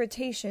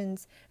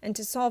interpretations and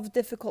to solve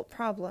difficult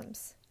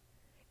problems.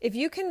 If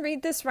you can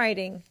read this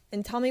writing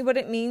and tell me what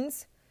it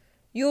means,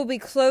 you will be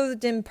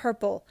clothed in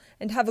purple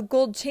and have a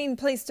gold chain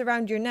placed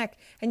around your neck,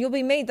 and you'll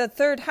be made the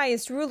third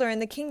highest ruler in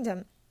the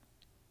kingdom."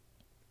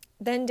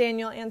 Then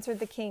Daniel answered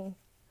the king,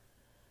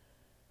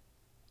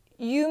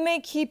 "You may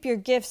keep your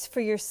gifts for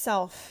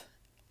yourself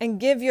and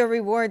give your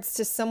rewards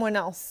to someone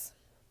else.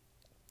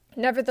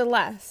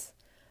 Nevertheless,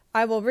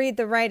 I will read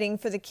the writing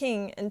for the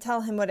king and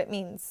tell him what it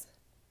means.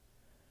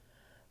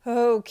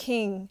 O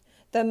king,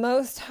 the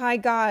Most High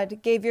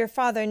God gave your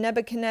father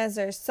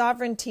Nebuchadnezzar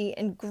sovereignty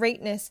and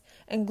greatness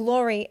and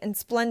glory and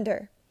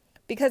splendor.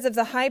 Because of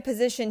the high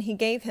position he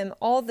gave him,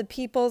 all the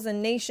peoples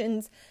and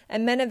nations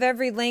and men of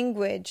every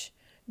language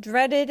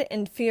dreaded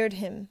and feared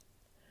him.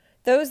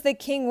 Those the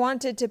king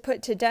wanted to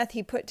put to death,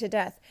 he put to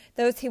death.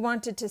 Those he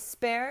wanted to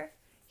spare,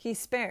 he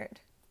spared.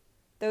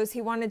 Those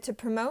he wanted to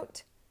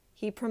promote,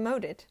 he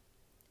promoted.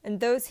 And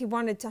those he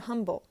wanted to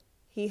humble,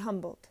 he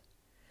humbled.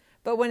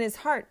 But when his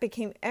heart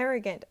became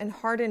arrogant and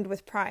hardened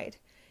with pride,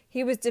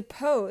 he was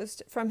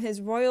deposed from his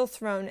royal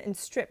throne and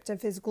stripped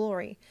of his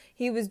glory.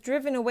 He was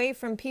driven away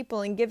from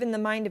people and given the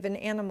mind of an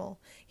animal.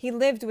 He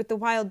lived with the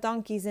wild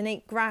donkeys and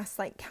ate grass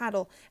like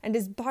cattle, and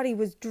his body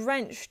was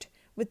drenched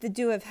with the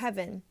dew of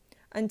heaven,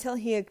 until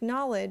he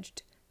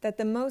acknowledged that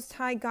the Most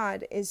High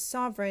God is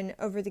sovereign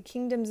over the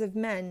kingdoms of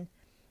men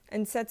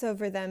and sets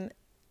over them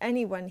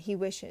anyone he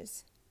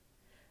wishes.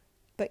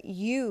 But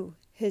you,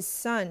 his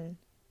son,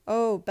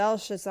 O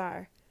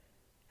Belshazzar,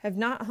 have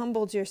not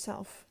humbled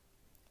yourself,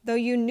 though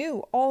you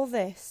knew all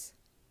this.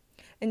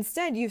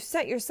 Instead, you've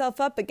set yourself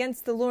up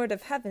against the Lord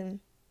of heaven.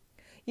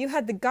 You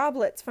had the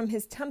goblets from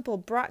his temple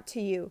brought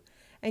to you,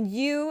 and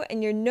you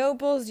and your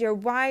nobles, your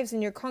wives,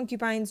 and your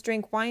concubines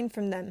drank wine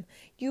from them.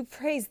 You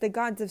praised the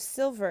gods of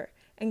silver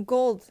and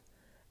gold,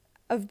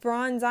 of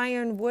bronze,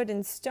 iron, wood,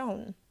 and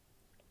stone,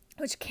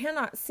 which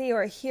cannot see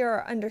or hear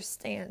or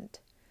understand.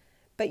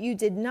 But you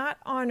did not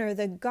honor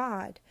the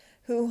God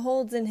who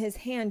holds in his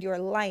hand your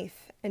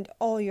life and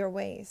all your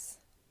ways.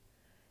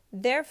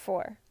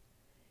 Therefore,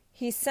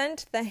 he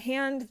sent the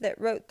hand that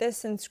wrote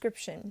this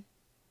inscription.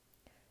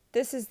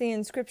 This is the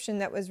inscription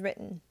that was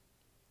written.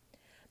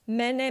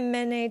 Mene,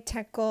 mene,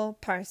 tekel,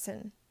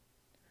 parsin.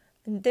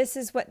 And this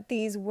is what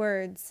these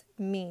words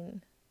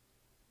mean.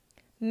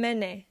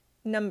 Mene,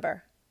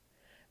 number.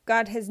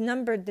 God has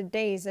numbered the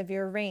days of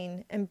your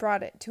reign and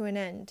brought it to an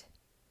end.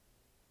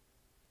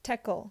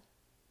 Tekel,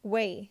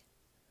 weigh.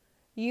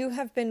 You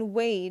have been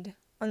weighed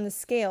on the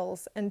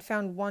scales and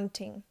found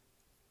wanting.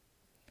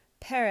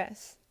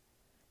 Peres,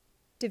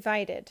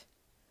 divided.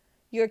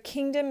 Your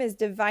kingdom is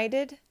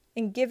divided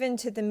and given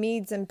to the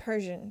Medes and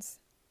Persians.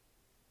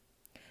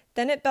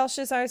 Then at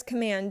Belshazzar's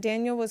command,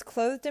 Daniel was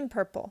clothed in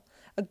purple.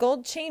 A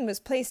gold chain was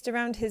placed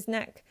around his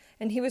neck,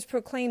 and he was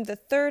proclaimed the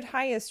third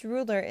highest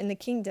ruler in the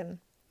kingdom.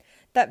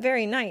 That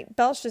very night,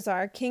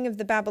 Belshazzar, king of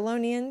the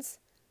Babylonians,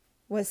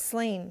 was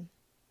slain,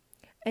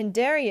 and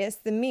Darius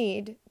the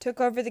Mede took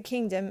over the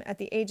kingdom at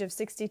the age of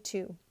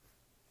 62.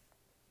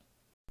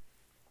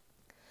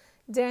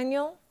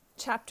 Daniel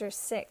chapter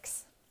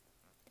 6.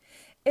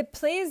 It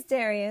pleased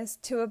Darius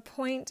to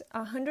appoint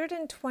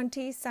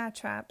 120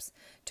 satraps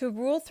to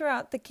rule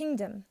throughout the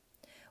kingdom,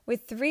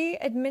 with 3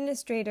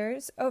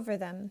 administrators over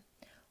them,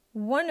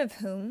 one of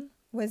whom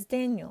was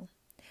Daniel.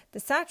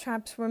 The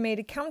satraps were made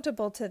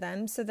accountable to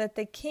them so that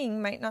the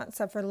king might not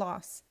suffer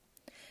loss.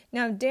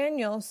 Now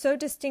Daniel so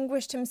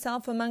distinguished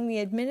himself among the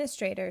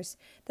administrators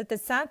that the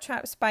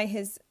satraps by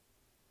his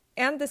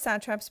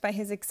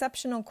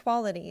exceptional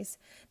qualities,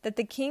 that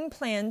the king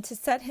planned to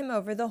set him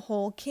over the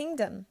whole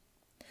kingdom.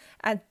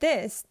 At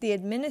this, the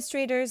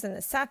administrators and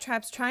the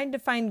satraps tried to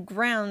find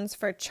grounds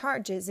for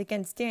charges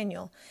against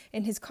Daniel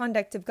in his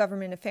conduct of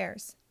government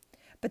affairs,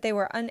 but they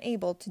were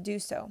unable to do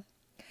so.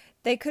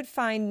 They could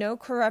find no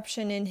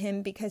corruption in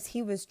him because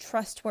he was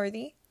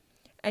trustworthy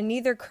and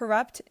neither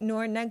corrupt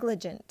nor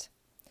negligent.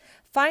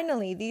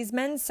 Finally, these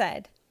men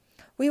said,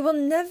 "We will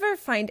never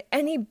find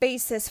any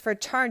basis for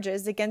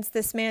charges against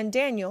this man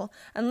Daniel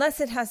unless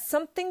it has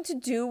something to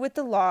do with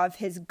the law of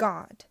his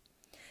God."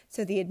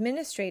 So the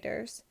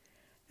administrators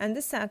and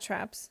the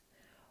satraps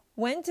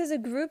went as a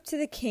group to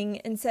the king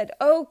and said,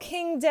 "O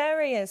King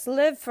Darius,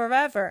 live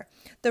forever.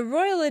 The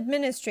royal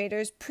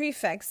administrators,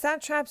 prefects,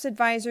 satraps,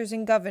 advisors,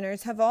 and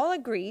governors have all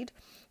agreed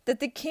that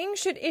the king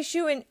should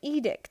issue an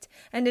edict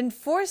and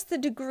enforce the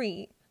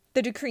decree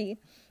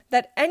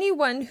that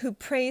anyone who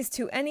prays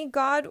to any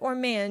god or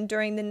man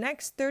during the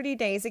next 30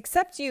 days,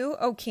 except you,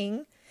 O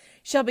king,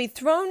 shall be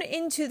thrown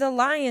into the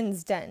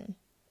lion's den.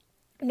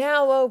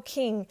 Now, O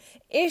king,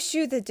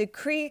 issue the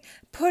decree,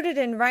 put it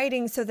in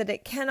writing so that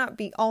it cannot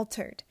be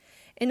altered,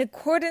 in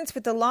accordance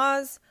with the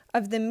laws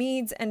of the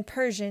Medes and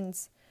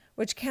Persians,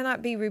 which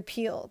cannot be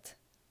repealed."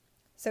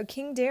 So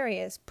King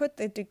Darius put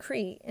the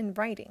decree in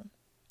writing.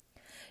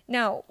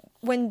 Now,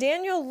 when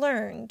Daniel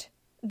learned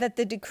that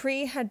the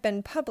decree had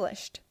been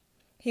published,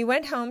 he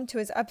went home to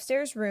his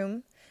upstairs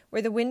room,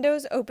 where the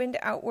windows opened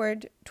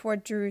outward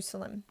toward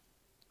Jerusalem.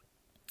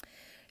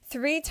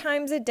 3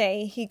 times a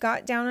day he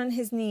got down on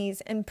his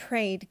knees and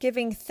prayed,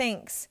 giving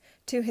thanks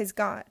to his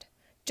God,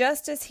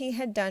 just as he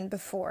had done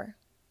before.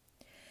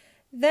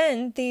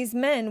 Then these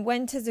men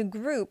went as a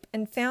group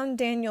and found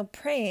Daniel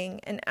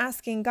praying and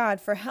asking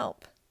God for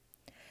help.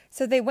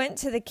 So they went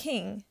to the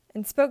king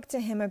and spoke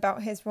to him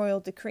about his royal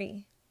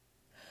decree.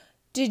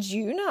 "Did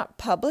you not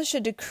publish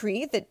a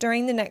decree that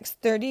during the next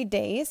 30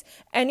 days,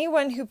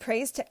 anyone who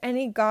prays to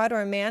any god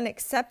or man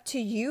except to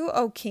you,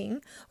 O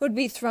king, would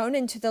be thrown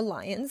into the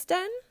lion's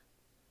den?"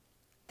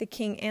 The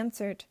king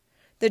answered,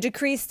 "The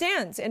decree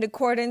stands in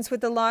accordance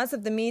with the laws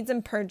of the Medes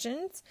and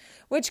Persians,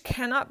 which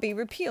cannot be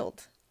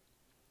repealed."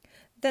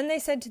 Then they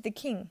said to the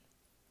king,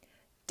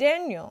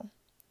 "Daniel,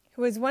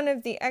 who is one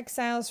of the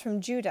exiles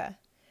from Judah,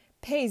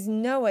 pays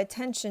no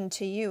attention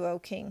to you, O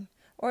king,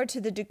 or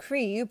to the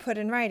decree you put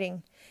in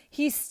writing.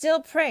 He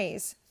still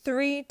prays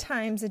 3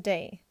 times a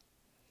day."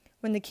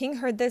 When the king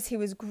heard this, he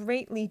was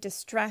greatly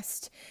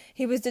distressed.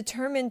 He was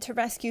determined to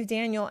rescue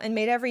Daniel and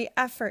made every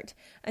effort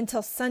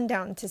until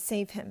sundown to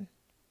save him.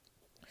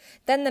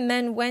 Then the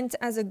men went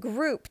as a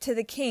group to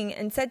the king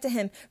and said to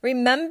him,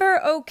 "Remember,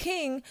 O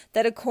king,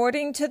 that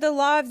according to the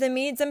law of the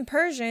Medes and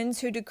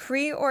Persians, no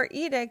decree or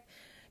edict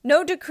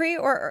that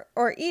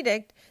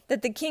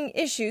the king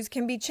issues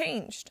can be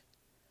changed."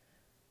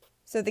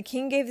 So the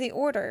king gave the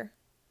order,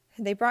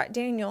 and they brought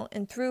Daniel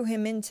and threw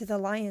him into the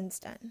lion's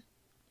den.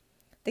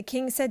 The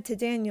king said to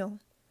Daniel,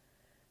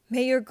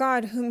 May your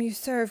God, whom you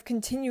serve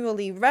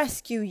continually,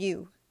 rescue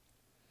you."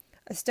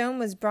 A stone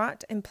was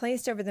brought and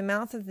placed over the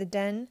mouth of the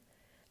den,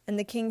 and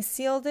the king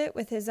sealed it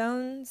with his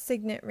own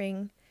signet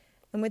ring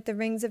and with the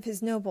rings of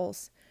his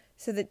nobles,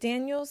 so that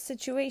Daniel's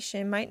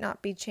situation might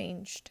not be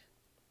changed.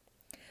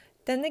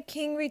 Then the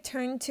king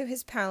returned to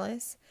his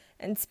palace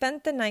and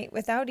spent the night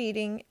without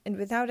eating and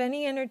without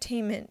any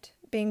entertainment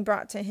being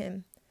brought to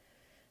him,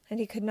 and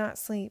he could not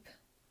sleep.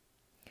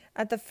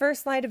 At the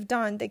first light of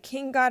dawn, the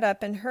king got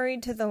up and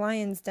hurried to the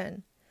lion's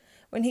den.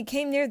 When he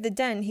came near the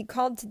den, he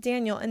called to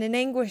Daniel in an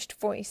anguished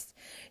voice,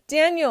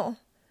 "Daniel,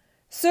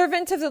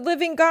 servant of the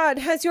living God,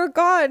 has your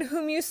God,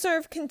 whom you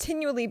serve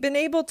continually, been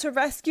able to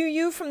rescue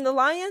you from the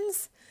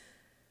lions?"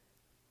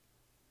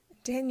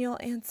 Daniel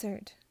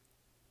answered,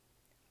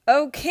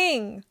 "O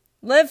king,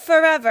 live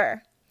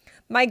forever.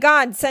 My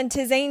God sent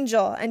his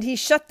angel, and he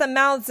shut the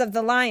mouths of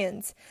the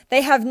lions.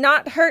 They have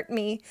not hurt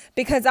me,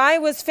 because I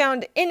was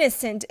found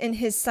innocent in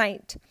his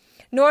sight.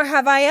 Nor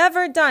have I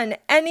ever done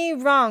any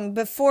wrong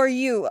before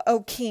you,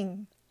 O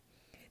king."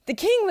 The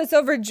king was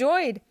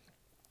overjoyed.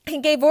 He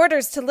gave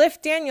orders to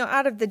lift Daniel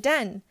out of the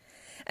den.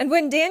 And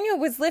when Daniel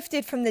was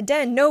lifted from the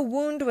den, no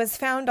wound was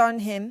found on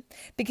him,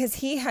 because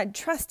he had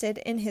trusted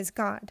in his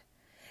God.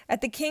 At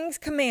the king's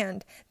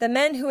command, the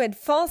men who had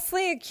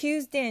falsely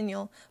accused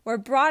Daniel were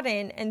brought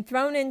in and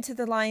thrown into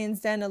the lion's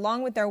den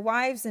along with their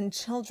wives and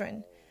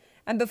children.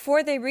 And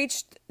before they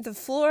reached the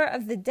floor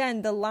of the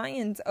den, the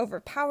lions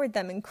overpowered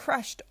them and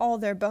crushed all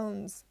their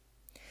bones.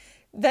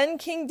 Then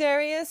King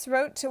Darius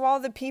wrote to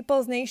all the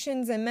peoples,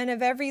 nations, and men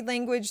of every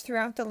language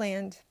throughout the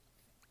land,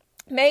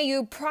 "May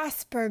you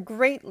prosper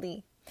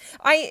greatly.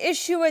 I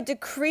issue a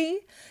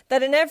decree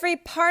that in every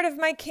part of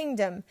my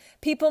kingdom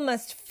people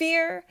must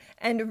fear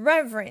and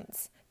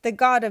reverence the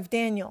God of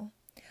Daniel.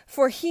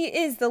 For he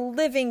is the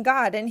living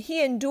God, and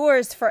he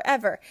endures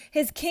forever.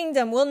 His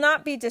kingdom will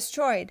not be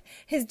destroyed.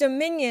 His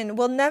dominion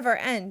will never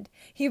end.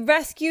 He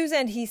rescues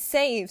and he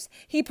saves.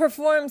 He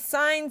performs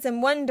signs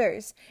and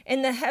wonders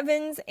in the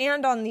heavens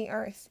and on the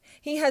earth.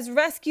 He has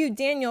rescued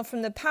Daniel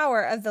from the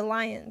power of the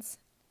lions."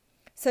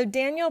 So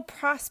Daniel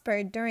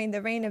prospered during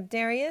the reign of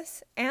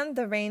Darius and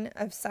the reign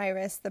of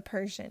Cyrus the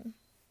Persian.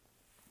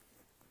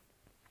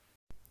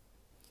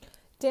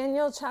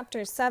 Daniel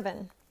chapter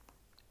 7.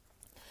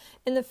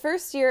 In the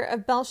first year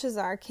of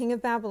Belshazzar, king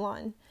of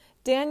Babylon,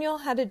 Daniel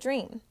had a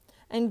dream,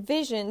 and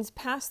visions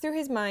passed through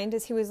his mind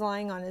as he was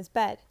lying on his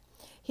bed.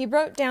 He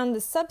wrote down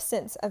the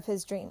substance of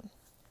his dream.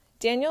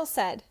 Daniel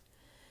said,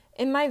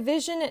 "In my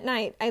vision at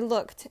night I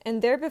looked,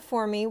 and there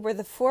before me were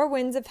the four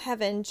winds of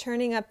heaven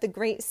churning up the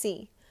great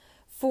sea.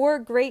 4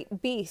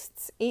 great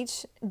beasts,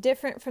 each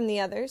different from the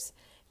others,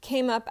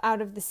 came up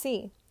out of the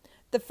sea.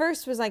 The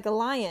first was like a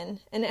lion,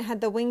 and it had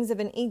the wings of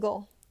an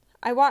eagle.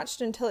 I watched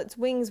until its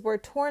wings were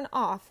torn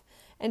off,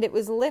 and it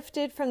was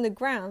lifted from the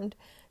ground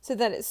so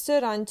that it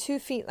stood on 2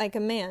 feet like a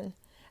man,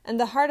 and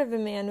the heart of a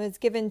man was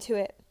given to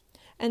it.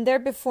 And there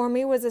before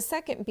me was a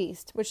second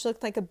beast, which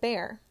looked like a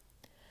bear.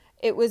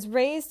 It was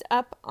raised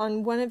up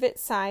on one of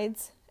its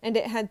sides, and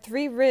it had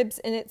 3 ribs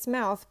in its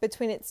mouth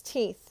between its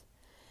teeth.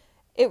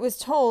 It was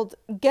told,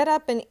 'Get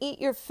up and eat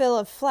your fill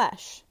of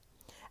flesh.'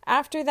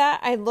 After that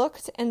I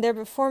looked, and there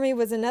before me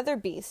was another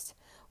beast,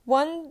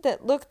 one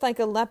that looked like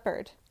a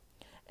leopard,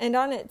 and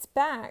on its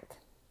back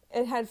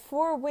it had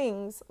 4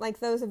 wings like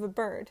those of a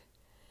bird.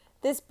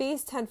 This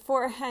beast had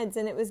 4 heads,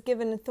 and it was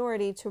given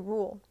authority to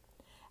rule.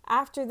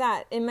 After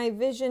that, in my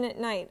vision at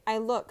night, I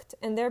looked,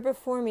 and there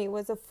before me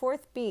was a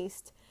 4th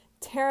beast,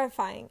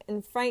 terrifying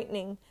and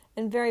frightening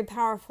and very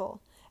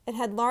powerful. It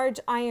had large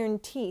iron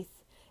teeth.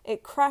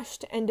 It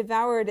crushed and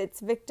devoured its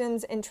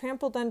victims and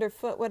trampled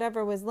underfoot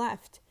whatever was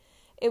left.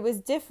 It was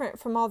different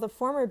from all the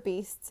former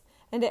beasts,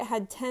 and it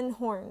had 10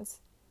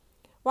 horns.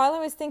 While I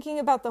was thinking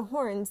about the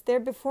horns, there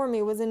before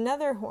me was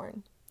another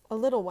horn, a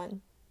little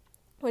one,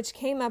 which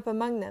came up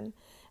among them,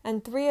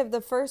 and 3 of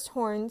the first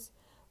horns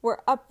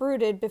were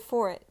uprooted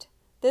before it.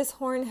 This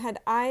horn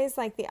had eyes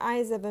like the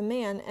eyes of a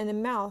man, and a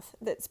mouth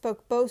that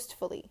spoke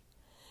boastfully.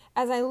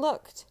 As I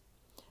looked,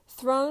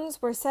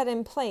 thrones were set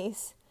in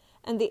place,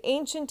 and the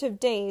Ancient of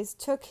Days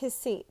took his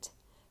seat.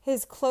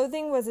 His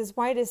clothing was as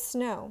white as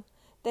snow.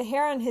 The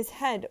hair on his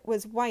head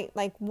was white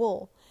like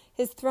wool.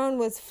 His throne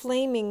was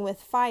flaming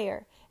with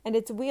fire, and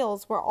its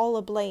wheels were all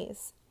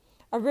ablaze.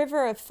 A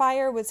river of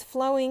fire was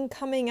flowing,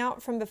 coming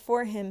out from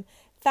before him.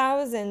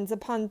 Thousands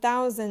upon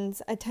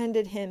thousands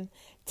attended him.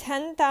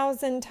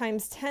 10,000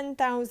 times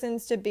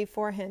 10,000 stood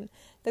before him.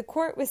 The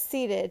court was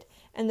seated,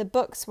 and the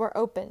books were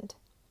opened.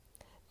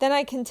 Then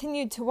I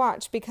continued to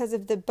watch because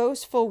of the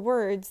boastful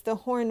words the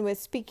horn was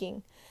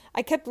speaking.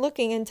 I kept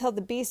looking until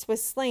the beast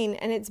was slain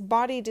and its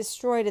body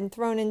destroyed and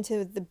thrown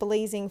into the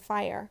blazing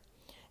fire.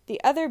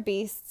 The other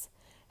beasts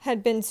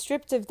had been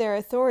stripped of their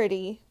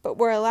authority, but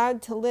were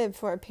allowed to live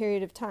for a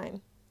period of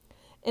time.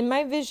 In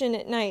my vision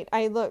at night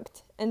I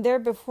looked, and there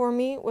before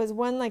me was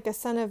one like a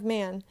son of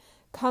man,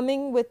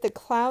 coming with the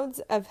clouds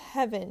of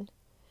heaven.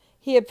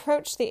 He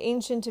approached the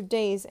Ancient of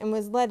Days and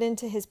was led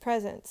into his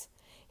presence.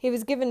 He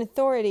was given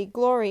authority,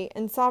 glory,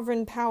 and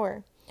sovereign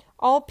power.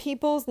 All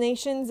peoples,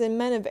 nations, and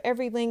men of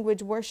every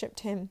language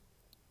worshipped him.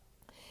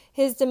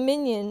 His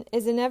dominion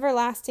is an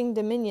everlasting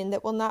dominion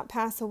that will not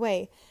pass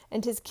away,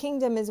 and his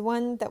kingdom is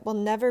one that will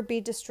never be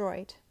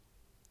destroyed.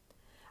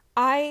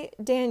 I,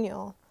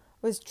 Daniel,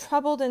 was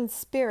troubled in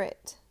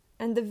spirit,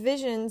 and the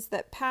visions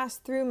that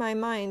passed through my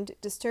mind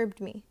disturbed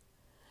me.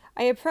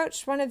 I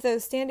approached one of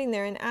those standing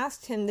there and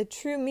asked him the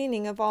true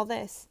meaning of all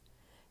this.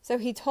 So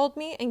he told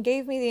me and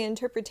gave me the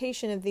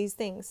interpretation of these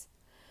things.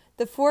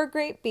 The 4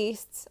 great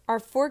beasts are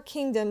 4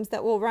 kingdoms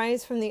that will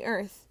rise from the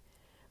earth,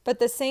 but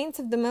the saints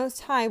of the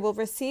Most High will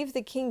receive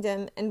the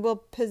kingdom and will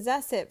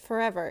possess it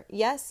forever,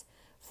 yes,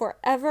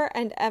 forever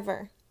and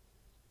ever.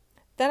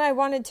 Then I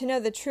wanted to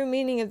know the true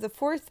meaning of the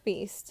 4th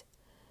beast,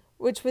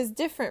 which was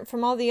different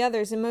from all the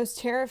others and most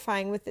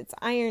terrifying with its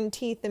iron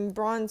teeth and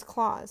bronze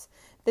claws,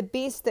 the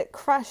beast that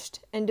crushed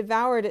and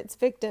devoured its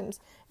victims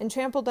and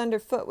trampled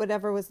underfoot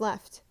whatever was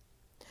left.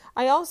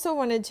 I also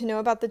wanted to know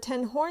about the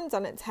 10 horns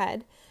on its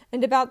head,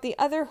 and about the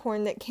other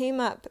horn that came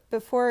up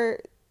before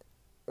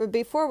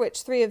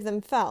which 3 of them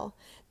fell,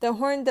 the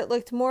horn that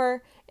looked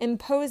more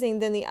imposing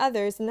than the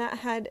others, and that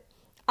had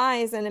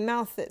eyes and a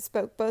mouth that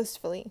spoke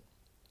boastfully.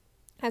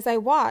 As I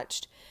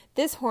watched,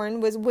 this horn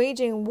was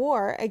waging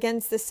war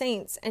against the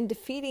saints and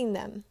defeating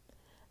them,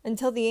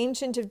 until the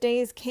Ancient of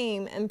Days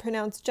came and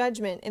pronounced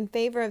judgment in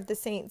favor of the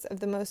saints of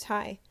the Most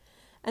High,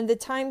 and the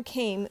time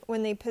came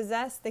when they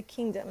possessed the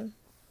kingdom.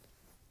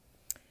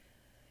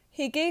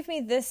 He gave me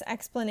this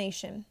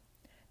explanation.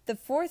 The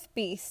 4th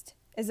beast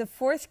is a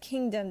 4th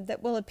kingdom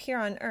that will appear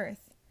on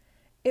earth.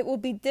 It will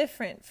be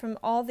different from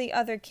all the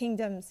other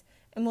kingdoms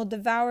and will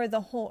devour the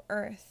whole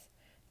earth,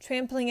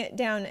 trampling it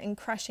down and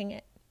crushing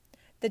it.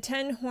 The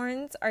 10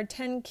 horns are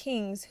 10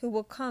 kings who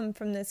will come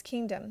from this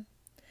kingdom.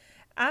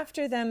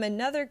 After them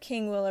another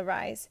king will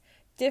arise,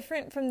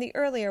 different from the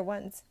earlier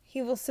ones.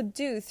 He will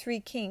subdue 3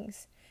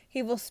 kings.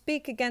 He will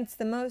speak against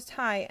the Most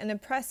High and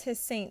oppress his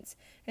saints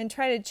and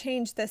try to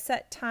change the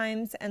set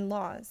times and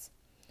laws.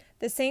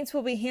 The saints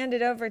will be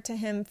handed over to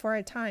him for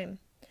a time,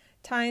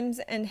 times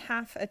and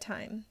half a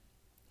time.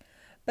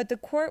 But the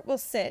court will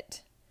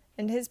sit,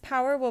 and his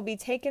power will be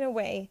taken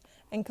away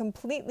and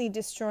completely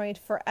destroyed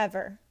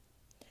forever.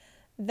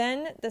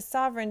 Then the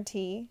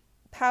sovereignty,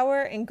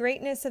 power, and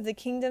greatness of the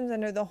kingdoms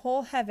under the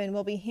whole heaven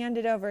will be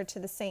handed over to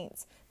the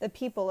saints, the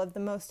people of the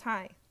Most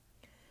High.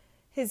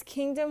 His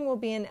kingdom will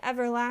be an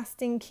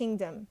everlasting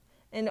kingdom,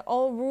 and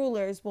all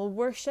rulers will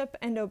worship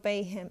and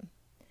obey him.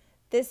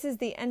 This is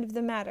the end of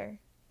the matter.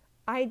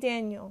 I,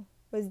 Daniel,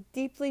 was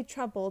deeply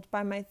troubled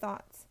by my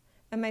thoughts,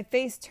 and my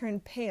face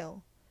turned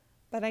pale,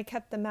 but I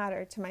kept the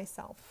matter to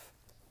myself.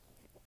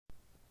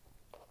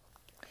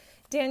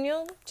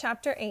 Daniel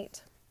chapter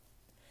 8.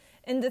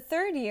 In the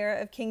 3rd year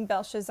of King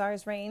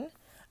Belshazzar's reign,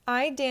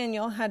 I,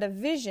 Daniel, had a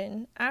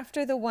vision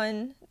after the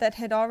one that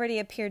had already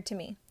appeared to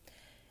me.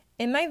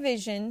 In my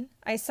vision,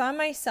 I saw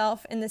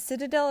myself in the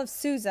citadel of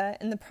Susa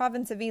in the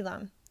province of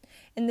Elam.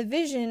 In the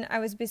vision, I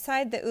was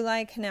beside the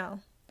Ulai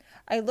Canal.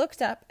 I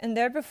looked up, and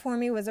there before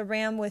me was a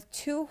ram with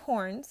 2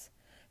 horns,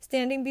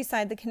 standing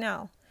beside the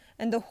canal,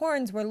 and the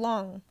horns were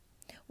long.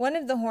 One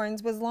of the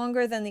horns was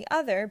longer than the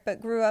other,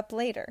 but grew up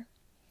later.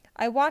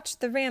 I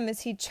watched the ram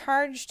as he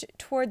charged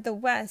toward the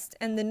west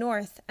and the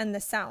north and the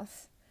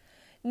south.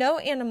 No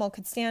animal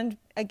could stand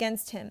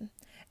against him,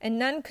 and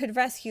none could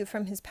rescue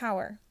from his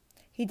power.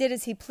 He did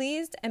as he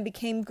pleased and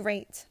became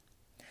great.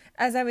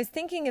 As I was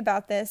thinking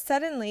about this,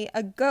 suddenly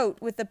a goat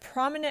with a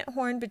prominent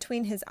horn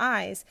between his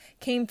eyes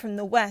came from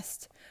the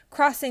west,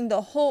 crossing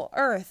the whole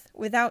earth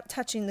without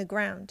touching the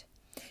ground.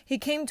 He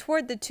came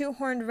toward the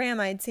 2-horned ram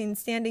I'd seen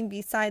standing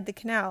beside the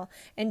canal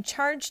and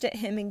charged at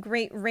him in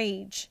great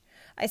rage.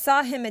 I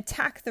saw him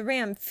attack the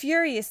ram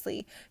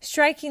furiously,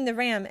 striking the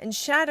ram and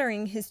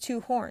shattering his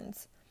 2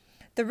 horns.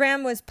 The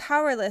ram was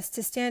powerless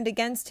to stand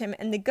against him,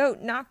 and the goat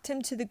knocked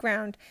him to the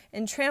ground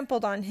and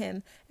trampled on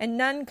him, and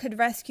none could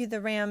rescue the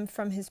ram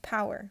from his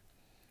power.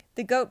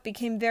 The goat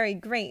became very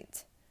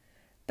great,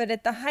 but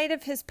at the height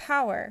of his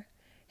power,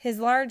 his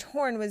large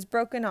horn was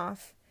broken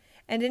off,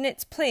 and in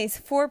its place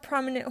 4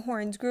 prominent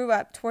horns grew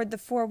up toward the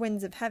 4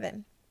 winds of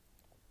heaven.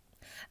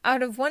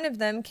 Out of one of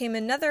them came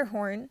another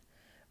horn,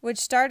 which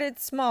started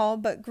small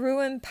but grew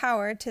in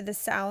power to the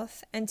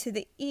south and to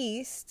the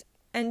east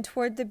and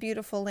toward the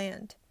beautiful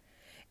land.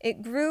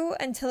 It grew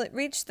until it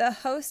reached the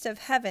host of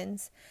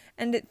heavens,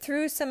 and it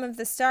threw some of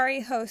the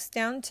starry hosts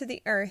down to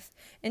the earth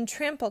and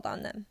trampled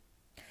on them.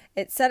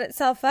 It set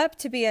itself up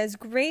to be as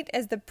great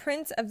as the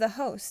prince of the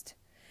host.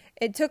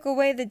 It took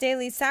away the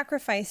daily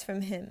sacrifice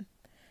from him,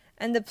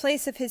 and the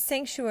place of his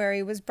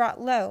sanctuary was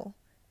brought low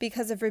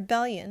because of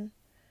rebellion.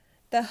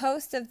 The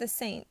host of the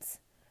saints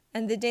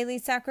and the daily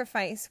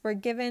sacrifice were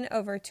given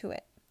over to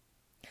it.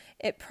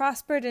 It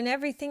prospered in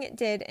everything it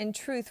did, and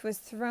truth was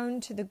thrown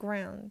to the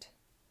ground.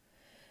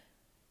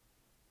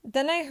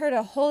 Then I heard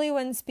a Holy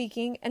One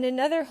speaking, and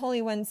another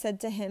Holy One said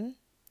to him,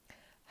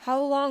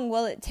 "How long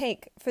will it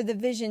take for the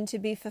vision to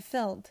be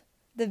fulfilled?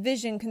 The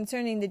vision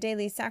concerning the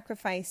daily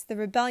sacrifice, the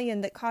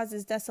rebellion that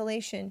causes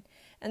desolation,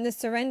 and the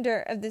surrender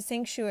of the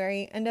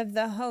sanctuary and of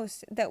the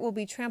host that will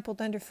be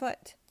trampled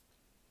underfoot?"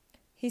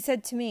 He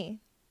said to me,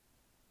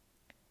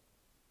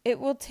 "It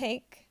will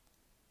take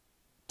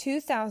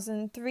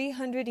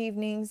 2,300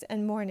 evenings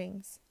and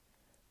mornings.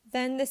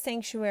 Then the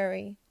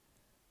sanctuary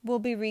will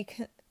be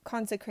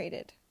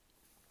consecrated."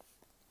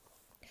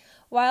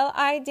 While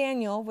I,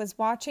 Daniel, was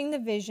watching the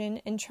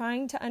vision and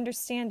trying to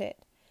understand it,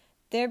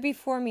 there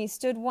before me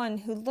stood one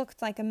who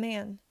looked like a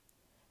man.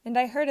 And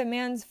I heard a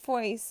man's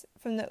voice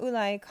from the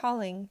Ulai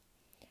calling,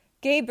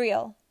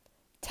 "Gabriel,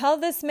 tell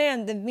this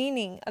man the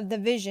meaning of the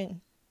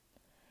vision."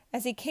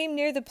 As he came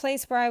near the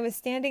place where I was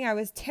standing, I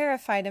was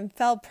terrified and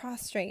fell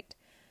prostrate.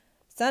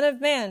 "Son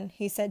of man,"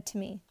 he said to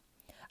me,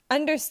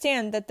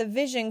 "understand that the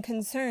vision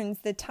concerns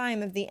the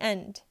time of the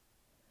end."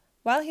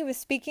 While he was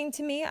speaking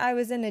to me, I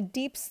was in a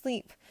deep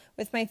sleep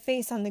with my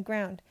face on the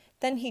ground.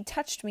 Then he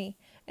touched me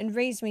and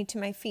raised me to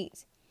my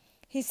feet.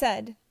 He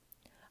said,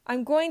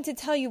 "I'm going to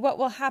tell you what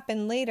will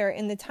happen later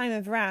in the time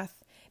of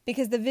wrath,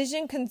 because the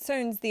vision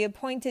concerns the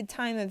appointed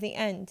time of the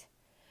end.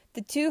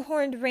 The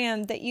two-horned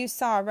ram that you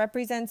saw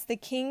represents the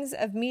kings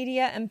of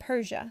Media and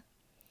Persia.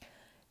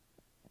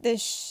 The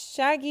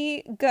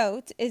shaggy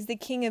goat is the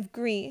king of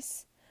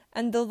Greece,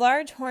 and the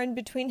large horn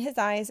between his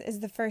eyes is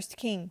the first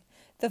king.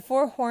 The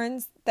 4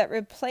 horns that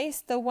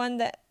replaced the one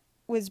that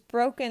was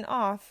broken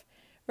off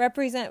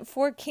represent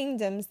 4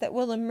 kingdoms that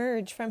will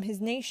emerge from his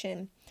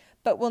nation,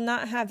 but will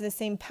not have the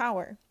same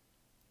power.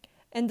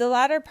 In the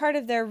latter part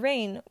of their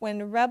reign,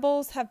 when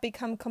rebels have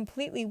become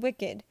completely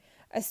wicked,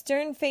 a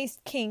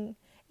stern-faced king,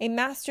 a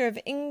master of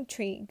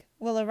intrigue,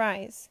 will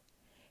arise.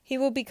 He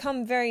will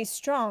become very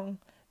strong,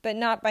 but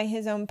not by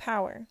his own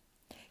power.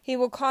 He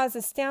will cause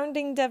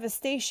astounding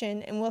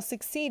devastation and will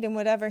succeed in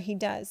whatever he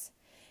does.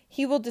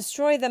 He will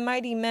destroy the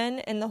mighty men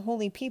and the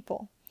holy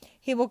people.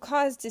 He will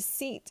cause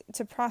deceit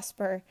to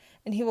prosper,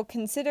 and he will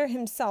consider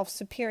himself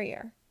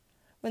superior.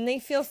 When they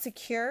feel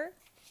secure,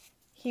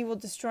 he will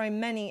destroy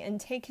many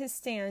and take his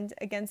stand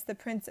against the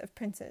Prince of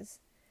Princes.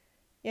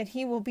 Yet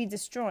he will be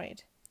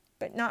destroyed,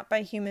 but not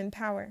by human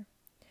power.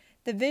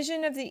 The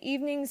vision of the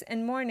evenings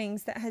and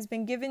mornings that has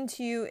been given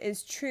to you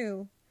is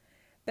true,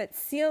 but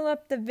seal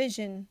up the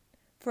vision,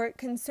 for it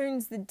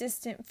concerns the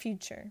distant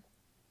future."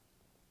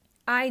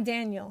 I,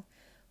 Daniel,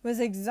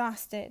 was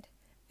exhausted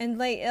and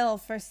lay ill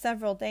for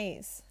several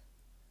days.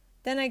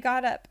 Then I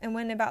got up and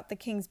went about the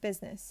king's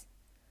business.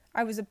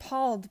 I was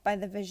appalled by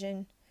the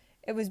vision.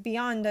 It was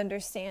beyond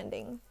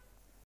understanding.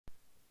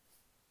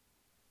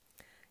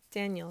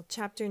 Daniel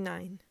chapter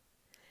 9.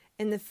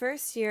 In the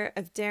first year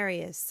of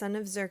Darius, son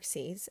of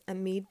Xerxes, a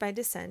Mede by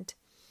descent,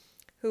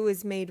 who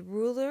was made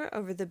ruler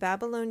over the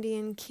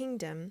Babylonian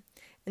kingdom,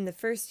 in the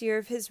first year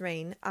of his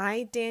reign,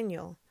 I,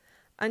 Daniel,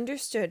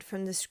 understood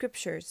from the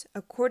Scriptures,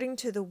 according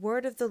to the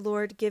word of the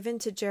Lord given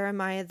to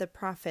Jeremiah the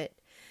prophet,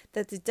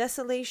 that the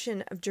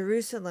desolation of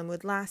Jerusalem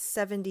would last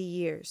 70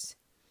 years.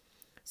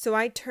 So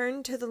I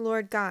turned to the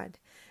Lord God,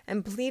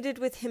 and pleaded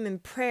with him in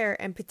prayer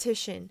and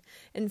petition,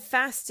 in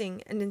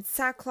fasting and in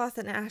sackcloth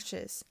and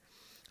ashes.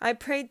 I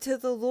prayed to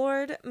the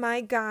Lord my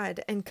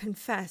God and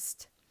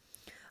confessed,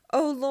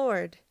 "O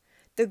Lord,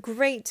 the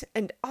great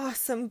and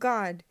awesome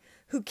God,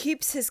 who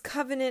keeps his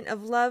covenant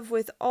of love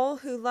with all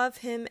who love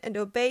him and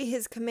obey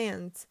his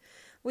commands,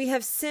 we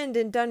have sinned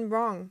and done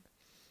wrong.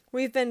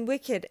 We have been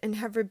wicked and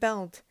have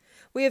rebelled.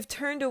 We have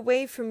turned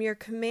away from your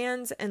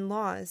commands and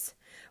laws.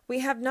 We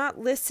have not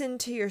listened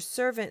to your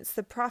servants,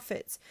 the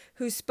prophets,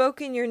 who spoke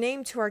in your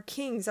name to our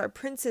kings, our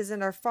princes,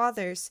 and our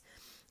fathers,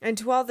 and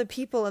to all the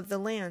people of the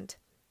land.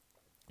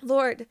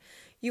 Lord,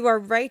 you are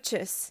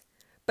righteous,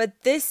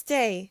 but this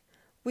day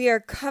we are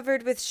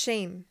covered with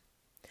shame.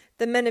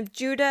 The men of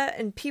Judah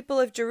and people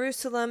of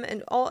Jerusalem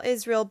and all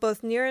Israel,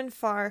 both near and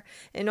far,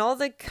 in all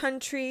the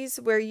countries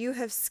where you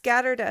have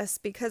scattered us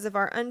because of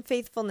our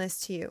unfaithfulness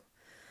to you.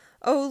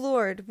 O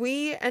Lord,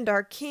 we and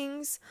our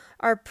kings,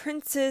 our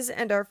princes,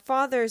 and our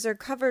fathers are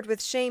covered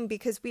with shame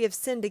because we have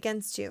sinned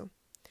against you.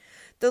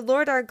 The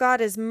Lord our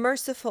God is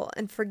merciful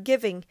and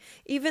forgiving,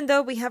 even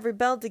though we have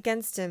rebelled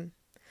against him.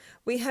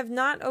 We have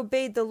not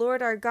obeyed the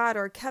Lord our God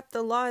or kept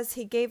the laws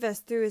he gave us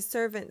through his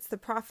servants, the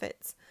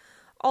prophets.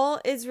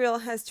 All Israel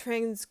has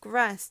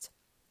transgressed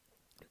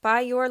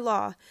by your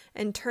law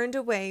and turned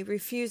away,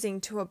 refusing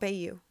to obey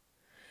you.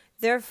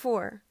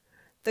 Therefore,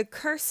 the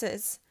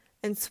curses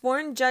and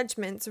sworn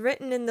judgments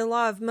written in the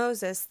law of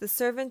Moses, the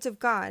servant of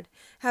God,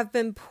 have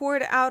been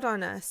poured out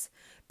on us,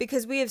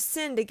 because we have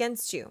sinned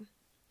against you.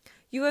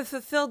 You have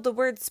fulfilled the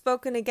words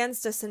spoken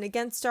against us and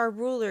against our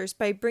rulers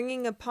by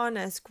bringing upon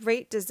us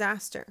great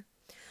disaster.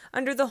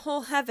 Under the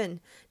whole heaven,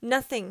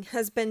 nothing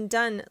has been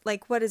done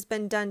like what has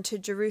been done to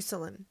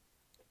Jerusalem.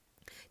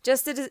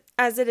 Just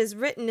as it is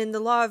written in the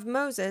law of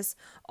Moses,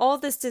 all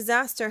this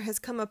disaster has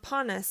come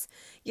upon us,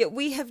 yet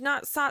we have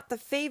not sought the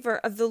favor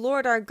of the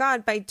Lord our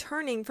God by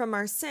turning from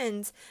our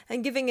sins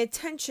and giving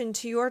attention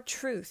to your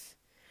truth.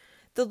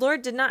 The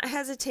Lord did not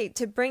hesitate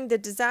to bring the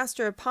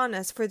disaster upon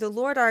us, for the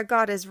Lord our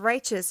God is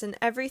righteous in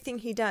everything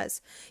he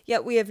does,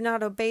 yet we have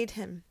not obeyed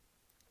him.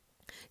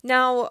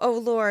 Now, O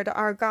Lord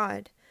our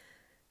God,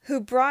 who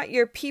brought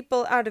your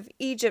people out of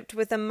Egypt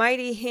with a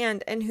mighty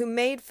hand, and who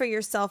made for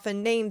yourself a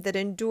name that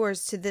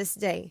endures to this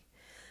day,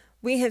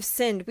 We have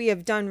sinned, we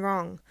have done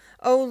wrong.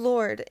 O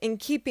Lord, in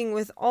keeping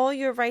with all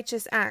your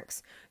righteous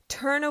acts,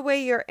 turn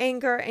away your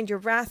anger and your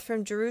wrath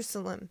from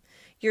Jerusalem,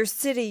 your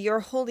city,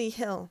 your holy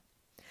hill.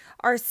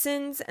 Our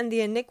sins and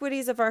the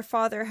iniquities of our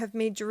father have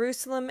made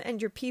Jerusalem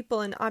and your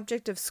people an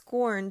object of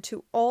scorn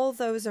to all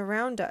those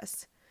around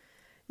us.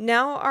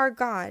 Now, our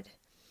God,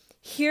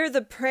 hear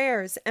the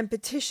prayers and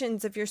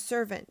petitions of your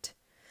servant.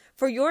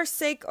 For your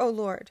sake, O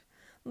Lord,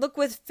 look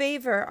with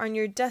favor on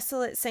your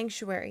desolate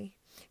sanctuary.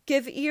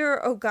 Give ear,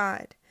 O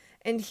God,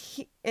 and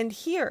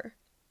hear.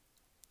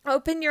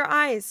 Open your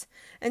eyes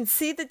and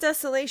see the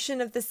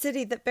desolation of the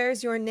city that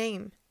bears your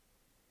name.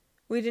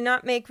 We do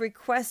not make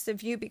request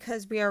of you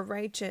because we are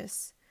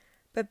righteous,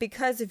 but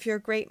because of your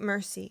great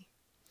mercy.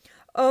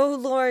 O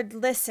Lord,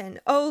 listen.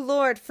 O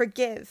Lord,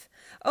 forgive.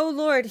 O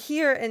Lord,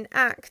 hear and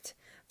act.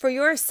 For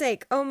your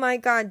sake, O my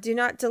God, do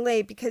not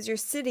delay, because your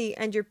city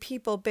and your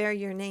people bear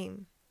your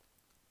name.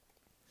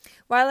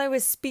 While I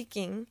was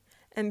speaking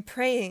and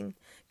praying,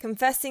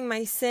 confessing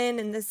my sin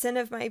and the sin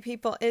of my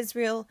people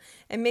Israel,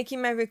 and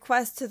making my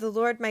request to the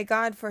Lord my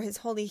God for his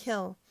holy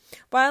hill,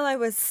 while I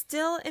was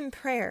still in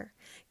prayer,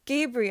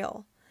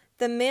 Gabriel,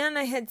 the man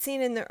I had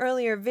seen in the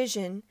earlier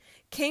vision,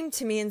 came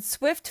to me in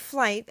swift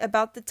flight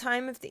about the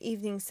time of the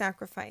evening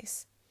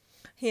sacrifice.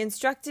 He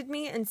instructed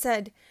me and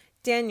said,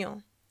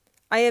 Daniel,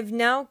 I have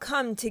now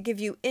come to give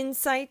you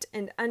insight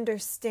and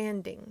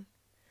understanding.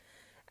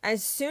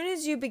 As soon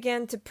as you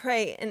began to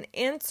pray, an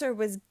answer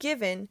was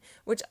given,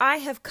 which I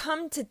have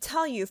come to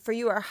tell you, for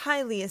you are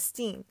highly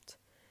esteemed.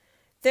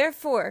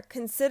 Therefore,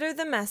 consider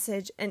the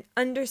message and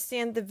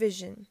understand the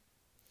vision.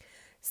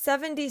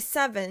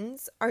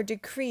 77s are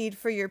decreed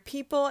for your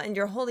people and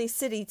your holy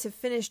city to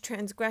finish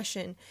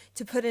transgression,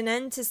 to put an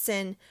end to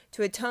sin,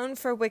 to atone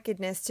for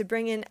wickedness, to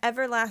bring in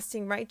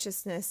everlasting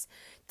righteousness,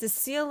 to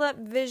seal up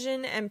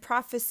vision and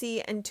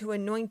prophecy, and to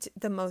anoint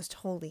the most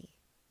holy.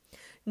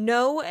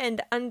 Know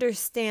and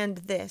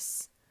understand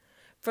this.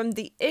 From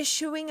the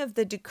issuing of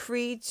the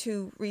decree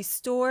to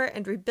restore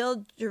and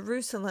rebuild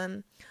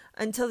Jerusalem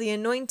until the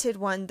Anointed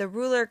One, the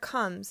ruler,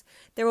 comes,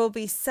 there will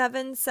be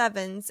 7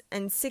 sevens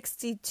and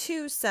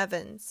 62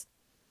 sevens.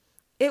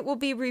 It will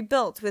be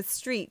rebuilt with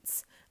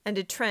streets and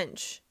a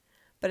trench,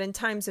 but in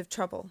times of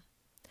trouble.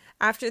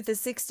 After the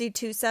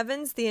 62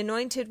 sevens, the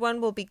Anointed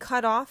One will be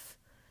cut off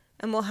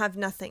and will have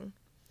nothing.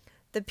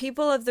 The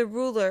people of the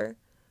ruler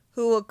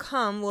who will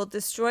come will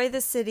destroy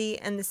the city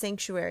and the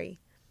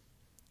sanctuary.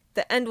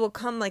 The end will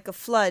come like a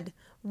flood.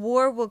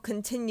 War will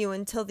continue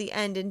until the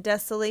end, and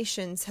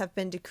desolations have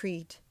been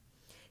decreed.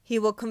 He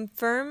will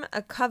confirm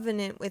a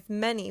covenant with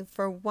many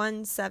for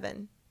 1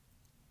 7.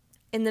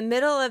 In the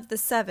middle of the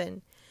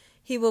 7,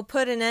 he will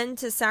put an end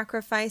to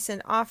sacrifice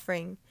and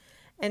offering,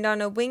 and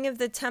on a wing of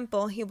the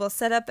temple he will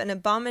set up an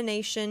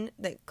abomination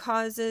that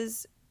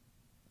causes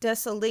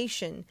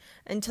desolation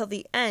until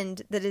the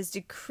end that is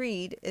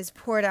decreed is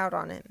poured out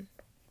on him.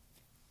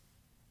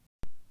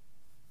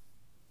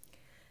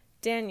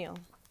 Daniel,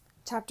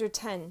 chapter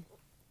 10.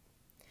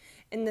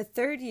 In the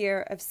 3rd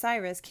year of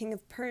Cyrus, king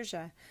of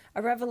Persia,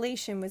 a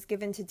revelation was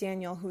given to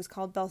Daniel, who was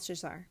called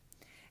Belshazzar.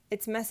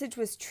 Its message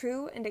was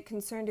true, and it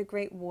concerned a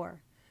great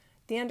war.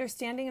 The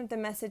understanding of the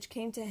message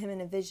came to him in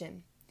a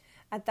vision.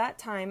 At that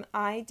time,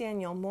 I,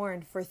 Daniel,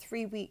 mourned for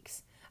 3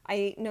 weeks. I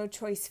ate no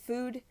choice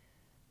food,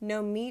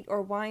 no meat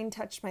or wine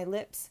touched my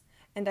lips,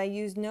 and I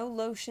used no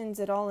lotions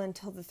at all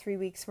until the 3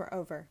 weeks were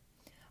over.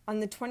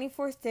 On the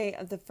 24th day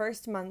of the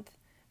 1st month,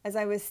 as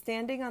I was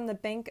standing on the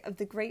bank of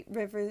the great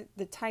river,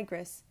 the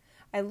Tigris,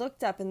 I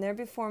looked up, and there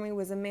before me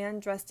was a man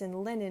dressed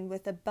in linen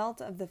with a belt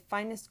of the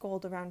finest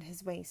gold around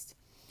his waist.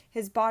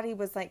 His body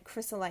was like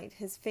chrysolite,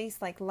 his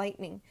face like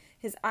lightning,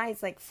 his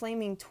eyes like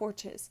flaming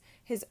torches,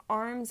 his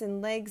arms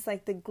and legs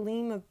like the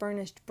gleam of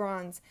burnished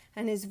bronze,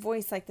 and his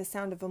voice like the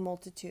sound of a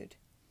multitude.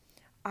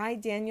 I,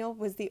 Daniel,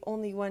 was the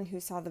only one who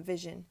saw the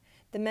vision.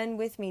 The men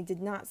with me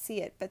did not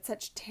see it, but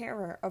such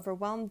terror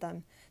overwhelmed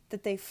them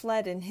that they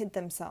fled and hid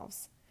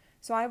themselves.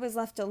 So I was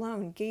left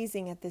alone,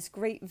 gazing at this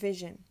great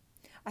vision.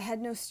 I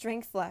had no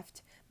strength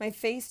left. My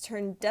face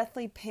turned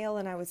deathly pale,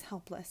 and I was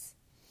helpless.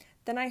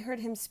 Then I heard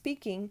him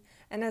speaking,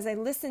 and as I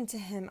listened to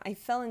him, I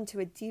fell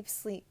into a deep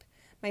sleep,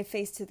 my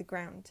face to the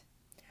ground.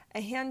 A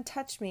hand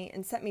touched me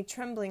and set me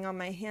trembling on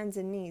my hands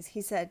and knees.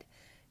 He said,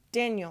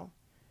 Daniel,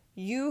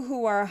 you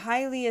who are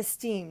highly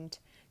esteemed,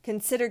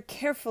 consider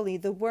carefully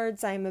the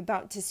words I am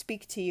about to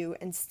speak to you,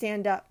 and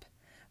stand up,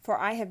 for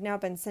I have now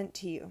been sent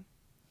to you.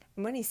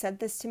 And when he said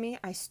this to me,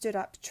 I stood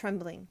up,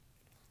 trembling.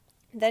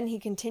 Then he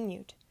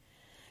continued,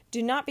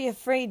 Do not be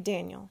afraid,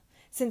 Daniel.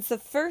 Since the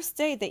first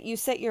day that you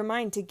set your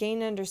mind to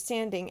gain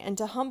understanding and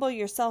to humble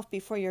yourself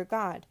before your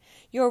God,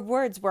 your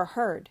words were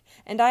heard,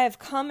 and I have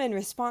come in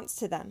response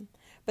to them.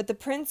 But the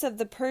prince of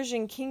the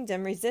Persian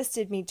kingdom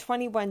resisted me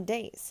 21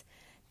 days.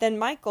 Then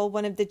Michael,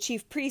 one of the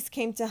chief priests,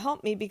 came to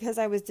help me because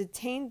I was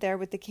detained there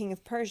with the king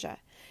of Persia.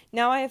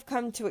 Now I have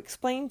come to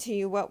explain to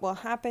you what will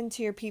happen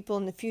to your people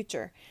in the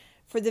future,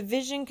 for the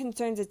vision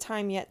concerns a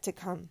time yet to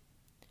come.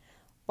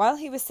 While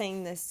he was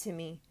saying this to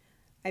me,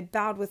 I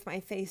bowed with my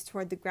face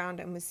toward the ground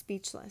and was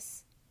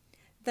speechless.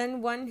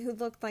 Then one who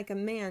looked like a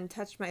man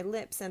touched my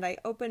lips, and I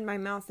opened my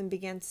mouth and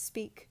began to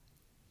speak.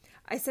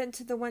 I said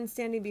to the one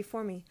standing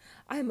before me,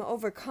 I am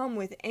overcome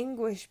with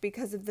anguish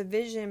because of the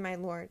vision, my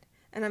lord,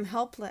 and I'm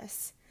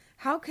helpless.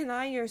 How can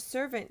I, your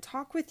servant,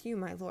 talk with you,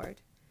 my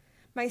lord?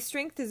 My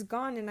strength is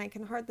gone, and I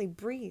can hardly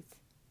breathe.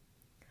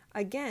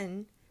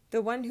 Again,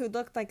 the one who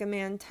looked like a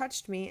man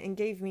touched me and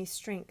gave me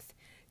strength.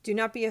 Do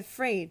not be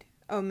afraid,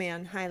 O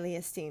man highly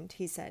esteemed,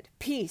 he said.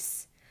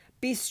 Peace!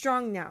 Be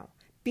strong now.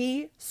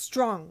 Be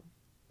strong.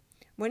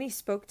 When he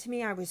spoke to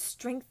me, I was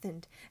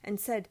strengthened and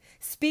said,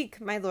 Speak,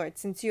 my lord,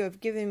 since you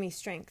have given me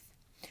strength.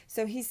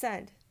 So he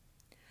said,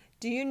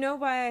 Do you know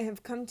why I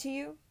have come to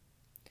you?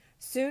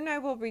 Soon I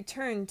will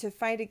return to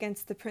fight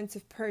against the prince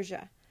of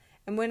Persia,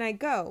 and when I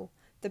go,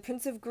 the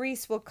prince of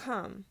Greece will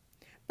come.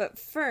 But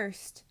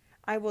first,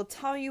 I will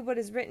tell you what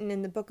is written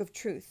in the book of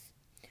truth.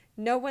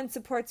 No one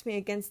supports me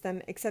against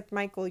them except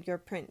Michael, your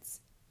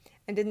prince.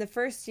 And in the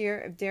first year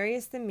of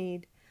Darius the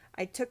Mede,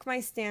 I took my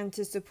stand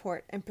to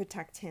support and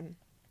protect him.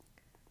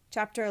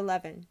 Chapter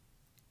 11.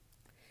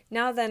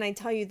 Now then, I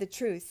tell you the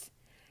truth.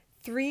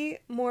 3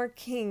 more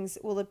kings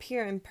will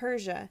appear in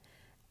Persia,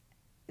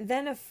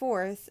 then a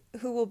 4th,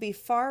 who will be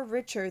far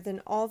richer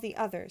than all the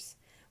others.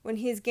 When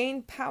he has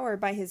gained power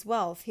by his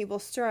wealth, he will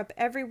stir up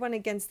everyone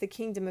against the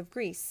kingdom of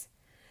Greece.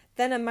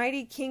 Then a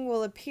mighty king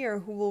will appear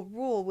who will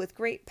rule with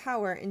great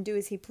power and do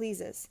as he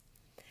pleases.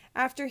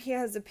 After he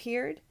has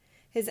appeared,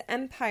 his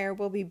empire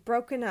will be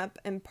broken up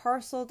and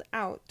parceled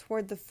out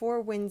toward the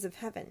 4 winds of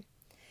heaven.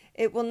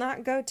 It will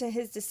not go to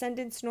his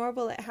descendants, nor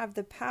will it have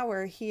the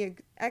power he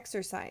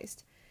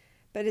exercised,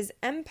 but his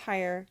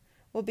empire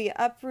will be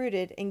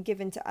uprooted and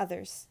given to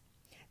others.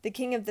 The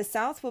king of the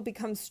south will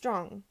become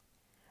strong,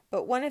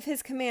 but one of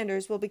his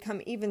commanders will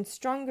become even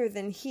stronger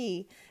than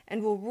he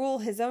and will rule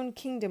his own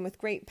kingdom with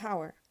great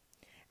power.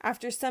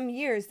 After some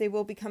years they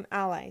will become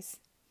allies.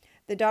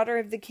 The daughter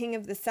of the king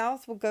of the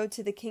south will go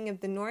to the king of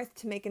the north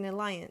to make an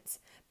alliance,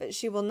 but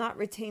she will not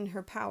retain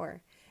her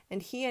power,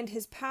 and he and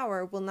his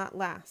power will not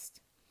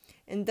last.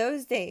 In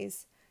those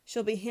days,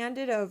 she'll be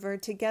handed over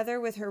together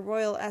with her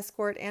royal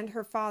escort and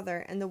her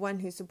father and the one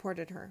who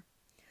supported her.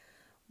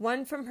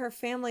 One from her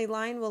family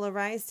line will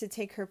arise to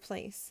take her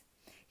place.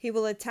 He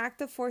will attack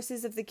the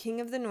forces of the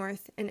king of the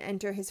north and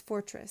enter his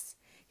fortress.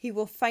 He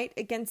will fight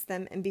against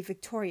them and be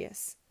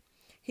victorious.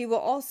 He will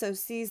also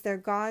seize their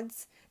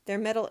gods, their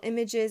metal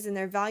images, and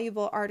their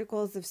valuable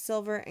articles of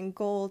silver and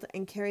gold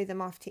and carry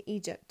them off to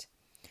Egypt.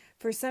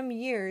 For some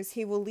years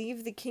he will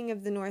leave the king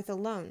of the north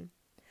alone.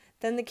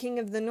 Then the king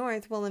of the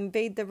north will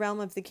invade the realm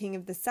of the king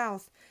of the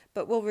south,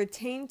 but will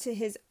retreat to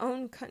his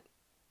own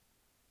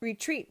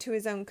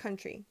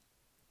country.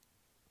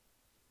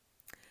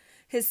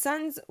 His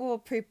sons will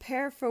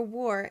prepare for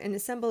war and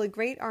assemble a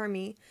great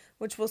army,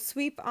 which will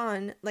sweep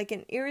on like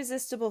an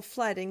irresistible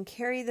flood and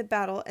carry the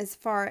battle as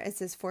far as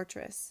his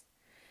fortress.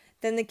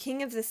 Then the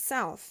king of the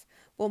south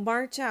will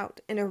march out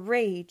in a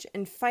rage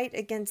and fight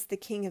against the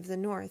king of the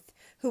north,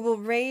 who will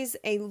raise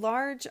a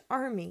large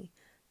army,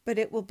 but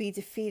it will be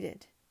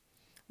defeated.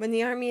 When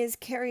the army is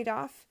carried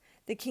off,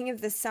 the king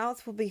of the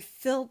south will be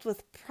filled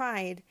with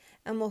pride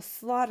and will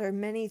slaughter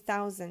many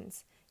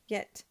thousands,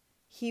 yet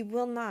he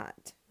will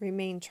not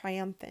remain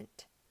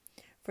triumphant.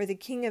 For the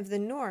king of the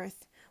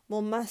north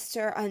will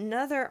muster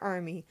another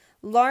army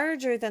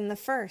larger than the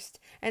first,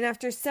 and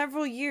after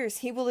several years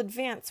he will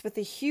advance with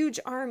a huge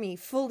army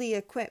fully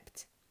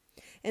equipped.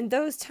 In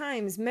those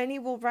times many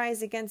will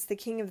rise against the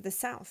king of the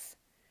south.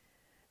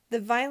 The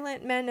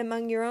violent men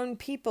among your own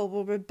people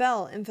will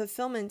rebel in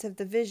fulfillment of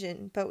the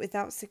vision, but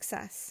without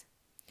success.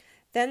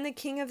 Then the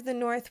king of the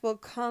north will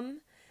come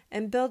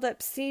and build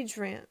up siege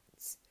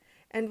ramps,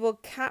 and will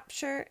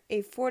capture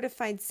a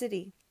fortified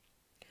city.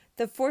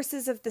 The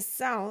forces of the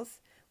south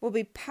will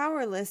be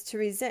powerless to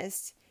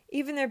resist.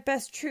 Even their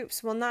best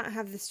troops will not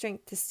have the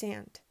strength to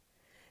stand.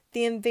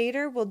 The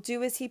invader will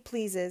do as he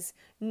pleases.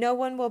 No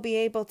one will be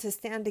able to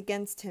stand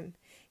against him.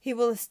 He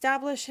will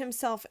establish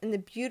himself in the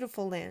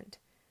beautiful land,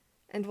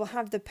 and will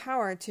have the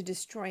power to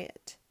destroy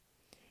it.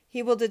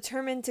 He will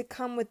determine to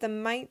come with the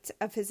might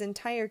of his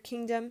entire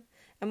kingdom,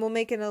 and will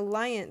make an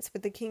alliance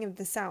with the king of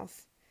the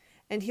south.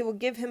 And he will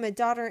give him a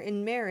daughter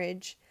in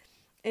marriage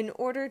in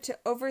order to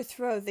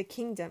overthrow the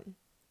kingdom.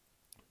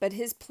 But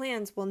his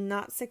plans will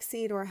not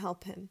succeed or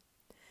help him.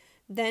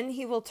 Then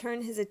he will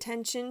turn his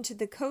attention to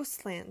the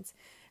coastlands,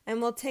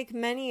 and will take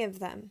many of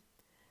them.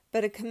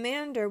 But a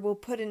commander will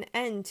put an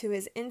end to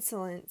his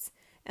insolence,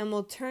 and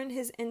will turn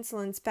his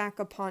insolence back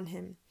upon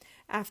him.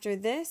 After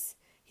this,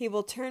 he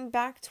will turn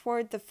back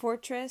toward the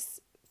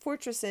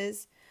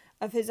fortresses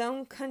of his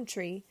own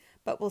country,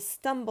 but will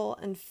stumble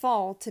and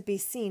fall to be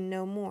seen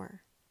no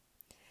more.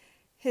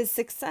 His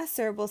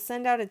successor will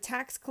send out a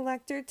tax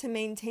collector to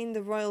maintain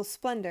the royal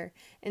splendor.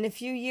 In a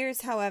few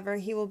years, however,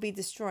 he will be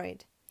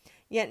destroyed,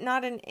 yet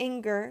not in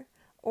anger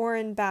or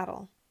in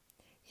battle.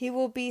 He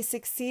will be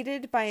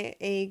succeeded by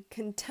a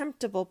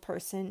contemptible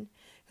person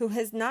who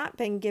has not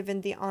been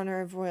given the honor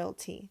of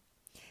royalty.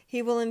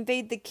 He will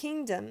invade the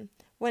kingdom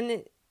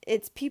when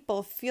its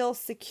people feel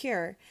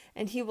secure,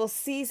 and he will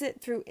seize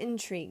it through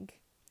intrigue.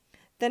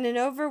 Then an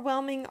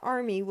overwhelming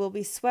army will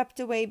be swept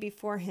away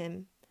before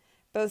him.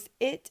 Both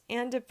it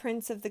and a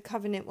prince of the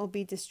covenant will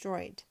be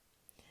destroyed.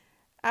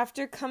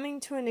 After coming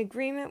to an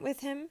agreement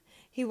with him,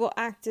 he will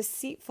act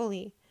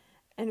deceitfully,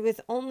 and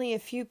with only a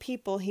few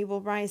people he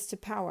will rise to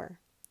power.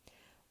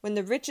 When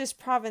the richest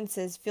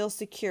provinces feel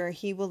secure,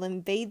 he will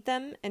invade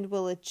them and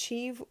will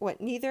achieve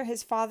what neither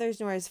his fathers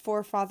nor his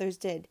forefathers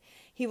did.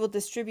 He will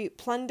distribute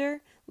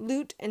plunder,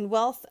 loot, and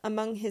wealth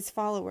among his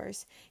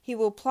followers. He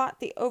will plot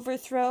the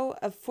overthrow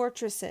of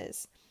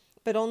fortresses,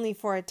 but only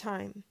for a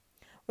time.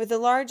 With a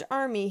large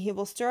army, he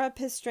will stir up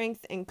his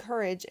strength and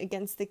courage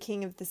against the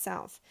king of the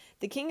south.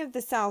 The king of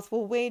the south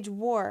will wage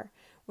war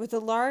with a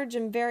large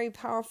and very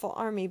powerful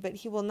army, but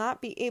he will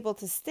not be able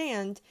to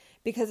stand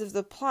because of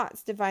the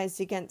plots devised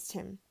against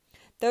him.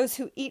 Those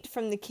who eat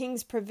from the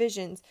king's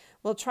provisions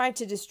will try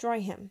to destroy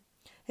him.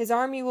 His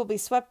army will be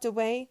swept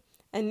away,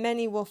 and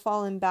many will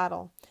fall in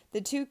battle.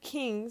 The two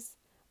kings,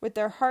 with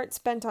their hearts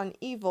bent on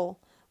evil,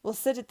 will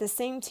sit at the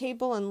same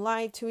table and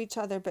lie to each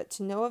other, but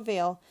to no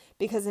avail,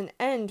 because an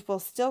end will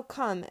still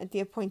come at the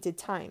appointed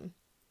time.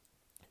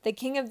 The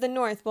king of the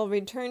north will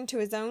return to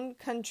his own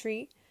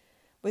country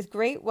with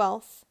great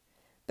wealth,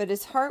 but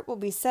his heart will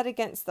be set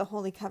against the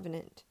Holy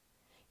Covenant.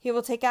 He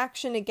will take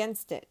action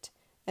against it,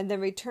 and then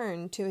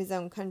return to his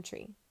own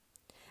country.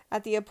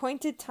 At the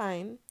appointed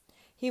time,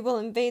 he will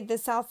invade the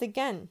south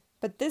again,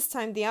 but this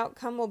time the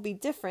outcome will be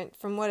different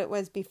from what it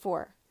was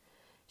before.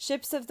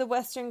 Ships of the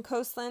western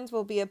coastlands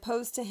will be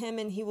opposed to him,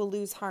 and he will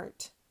lose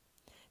heart.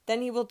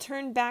 Then he will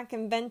turn back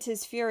and vent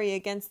his fury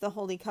against the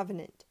Holy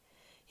Covenant.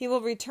 He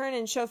will return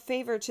and show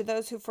favor to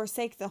those who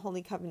forsake the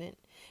Holy Covenant.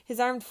 His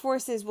armed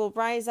forces will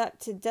rise up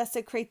to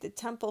desecrate the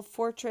temple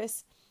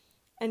fortress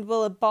and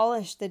will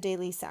abolish the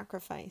daily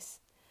sacrifice.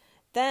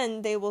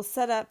 Then they will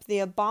set up the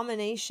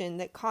abomination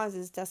that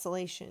causes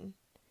desolation.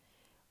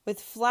 With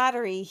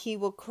flattery he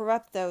will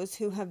corrupt those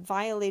who have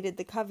violated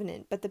the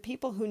covenant, but the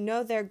people who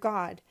know their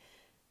God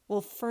will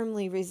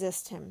firmly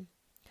resist him.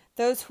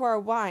 Those who are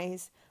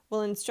wise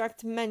will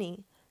instruct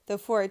many, though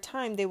for a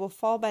time they will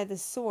fall by the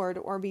sword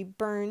or be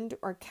burned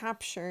or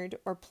captured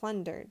or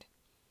plundered.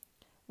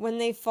 When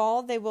they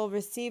fall, they will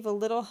receive a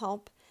little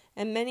help,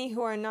 and many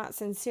who are not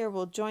sincere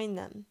will join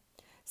them.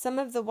 Some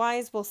of the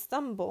wise will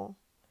stumble,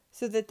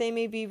 so that they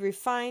may be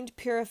refined,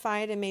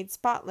 purified, and made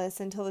spotless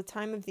until the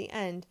time of the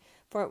end,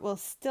 for it will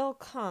still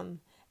come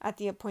at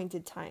the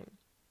appointed time.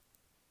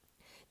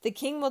 The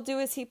king will do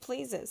as he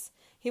pleases.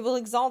 He will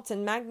exalt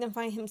and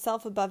magnify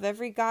himself above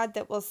every god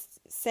that will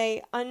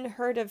say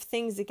unheard of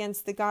things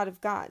against the God of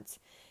gods.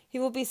 He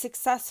will be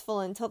successful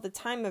until the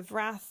time of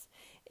wrath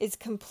is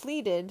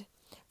completed,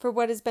 for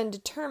what has been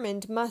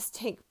determined must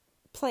take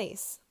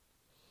place.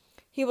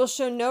 He will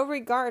show no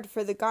regard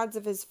for the gods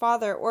of his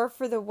father or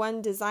for the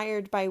one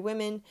desired by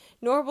women,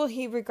 nor will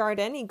he regard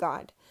any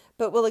god,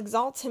 but will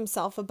exalt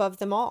himself above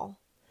them all.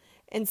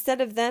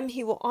 Instead of them,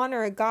 he will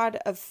honor a god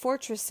of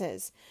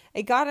fortresses,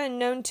 a god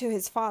unknown to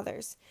his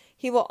fathers.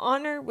 He will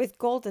honor with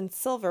gold and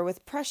silver,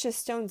 with precious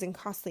stones and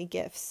costly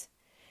gifts.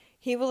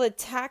 He will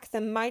attack the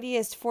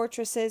mightiest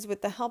fortresses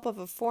with the help of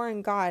a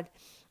foreign god,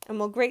 and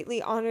will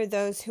greatly honor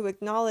those who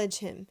acknowledge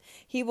him.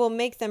 He will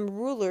make them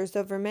rulers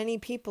over many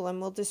people, and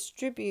will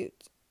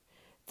distribute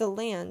the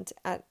land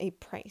at a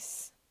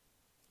price.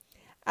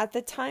 At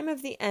the time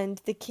of the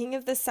end, the king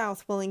of the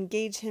south will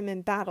engage him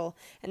in battle,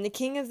 and the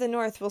king of the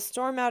north will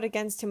storm out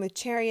against him with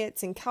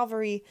chariots and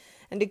cavalry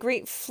and a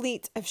great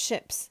fleet of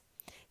ships.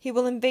 He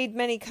will invade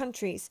many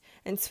countries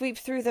and sweep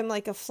through them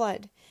like a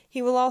flood.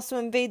 He will also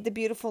invade the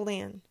beautiful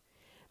land.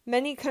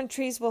 Many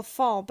countries will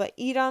fall, but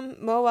Edom,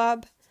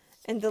 Moab,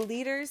 and the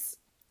leaders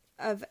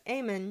of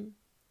Ammon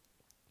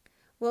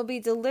will be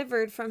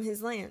delivered from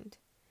his land.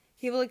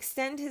 He will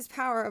extend his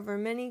power over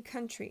many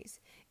countries.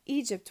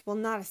 Egypt will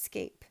not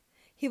escape.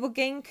 He will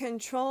gain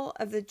control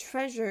of the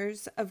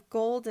treasures of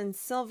gold and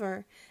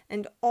silver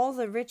and all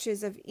the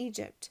riches of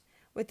Egypt,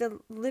 with the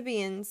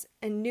Libyans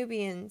and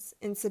Nubians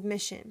in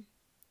submission.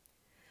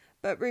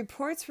 But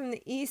reports from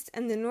the east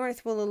and the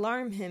north will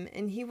alarm him,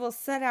 and he will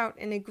set out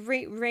in a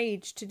great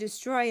rage to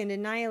destroy and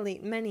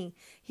annihilate many.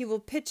 He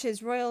will pitch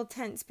his royal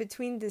tents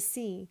between the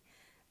sea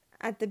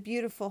at the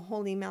beautiful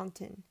holy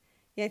mountain.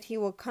 Yet he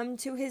will come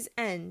to his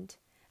end,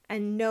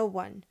 and no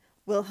one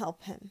will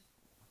help him.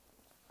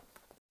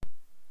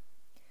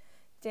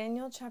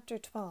 Daniel chapter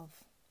 12.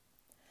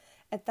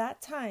 At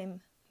that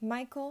time,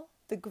 Michael,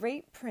 the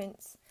great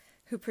prince,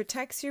 who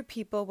protects your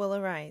people, will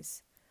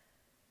arise.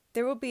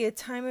 There will be a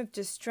time of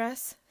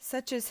distress,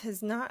 such as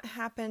has not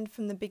happened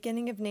from the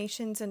beginning of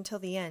nations until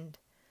the end.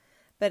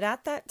 But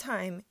at that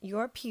time,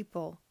 your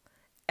people,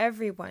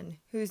 everyone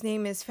whose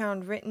name is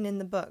found written in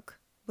the book,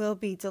 will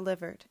be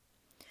delivered.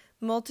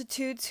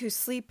 Multitudes who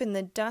sleep in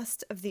the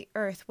dust of the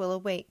earth will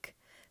awake,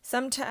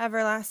 some to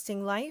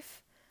everlasting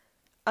life,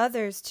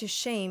 others to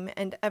shame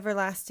and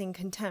everlasting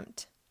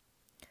contempt.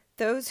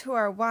 Those who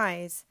are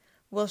wise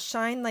will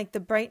shine like the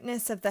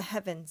brightness of the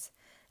heavens,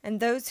 and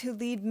those who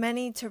lead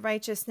many to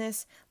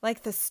righteousness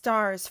like the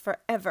stars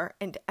forever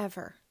and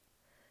ever.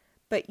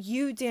 But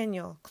you,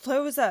 Daniel,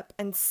 close up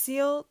and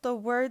seal the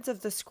words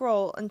of the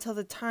scroll until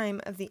the time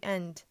of the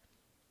end.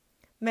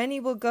 Many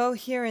will go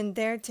here and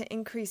there to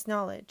increase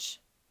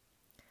knowledge."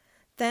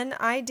 Then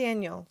I,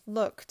 Daniel,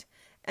 looked,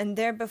 and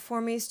there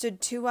before me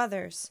stood 2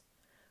 others,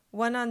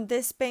 one on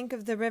this bank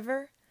of the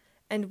river,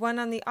 and one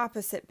on the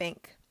opposite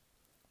bank.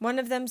 One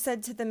of them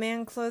said to the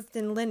man clothed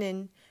in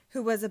linen,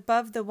 who was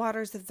above the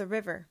waters of the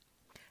river,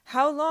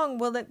 "How long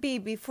will it be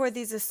before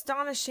these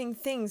astonishing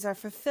things are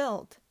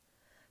fulfilled?"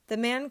 The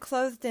man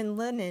clothed in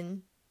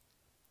linen,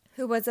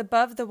 who was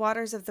above the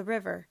waters of the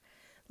river,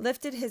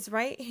 lifted his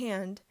right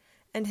hand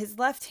and his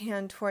left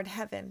hand toward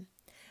heaven,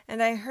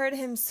 and I heard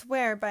him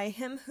swear by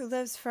him who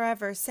lives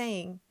forever,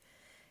 saying,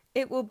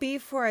 "It will be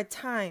for a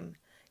time,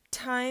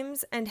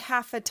 times and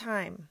half a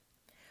time,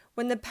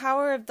 when the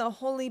power of the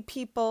holy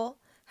people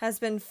has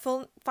been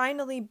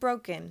finally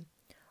broken.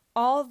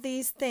 All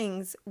these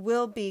things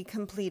will be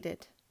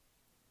completed."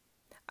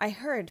 I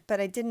heard,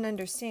 but I didn't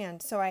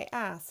understand, so I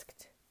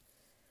asked,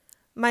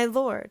 "My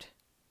Lord,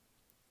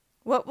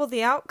 what will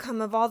the outcome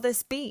of all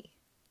this be?"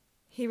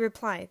 He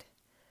replied,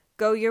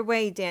 "Go your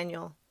way,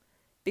 Daniel,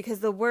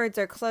 because the words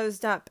are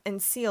closed up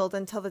and sealed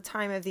until the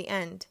time of the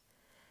end.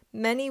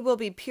 Many will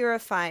be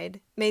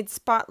purified, made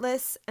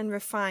spotless and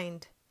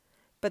refined,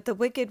 but the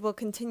wicked will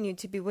continue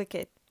to be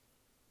wicked.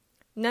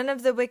 None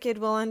of the wicked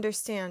will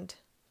understand,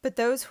 but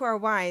those who are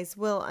wise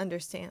will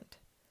understand.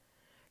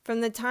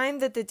 From the time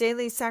that the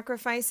daily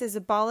sacrifice is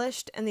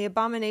abolished and the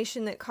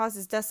abomination that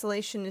causes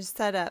desolation is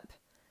set up,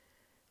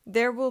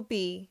 there will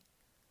be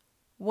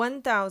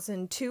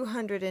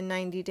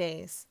 1,290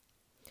 days.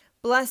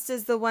 Blessed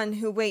is the one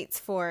who waits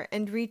for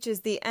and reaches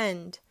the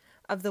end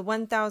of the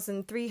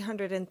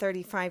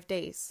 1,335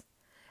 days.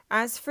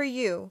 As for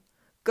you,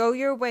 go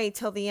your way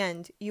till the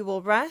end. You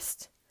will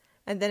rest,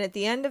 and then at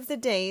the end of the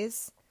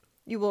days,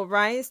 you will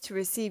rise to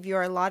receive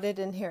your allotted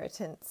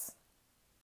inheritance."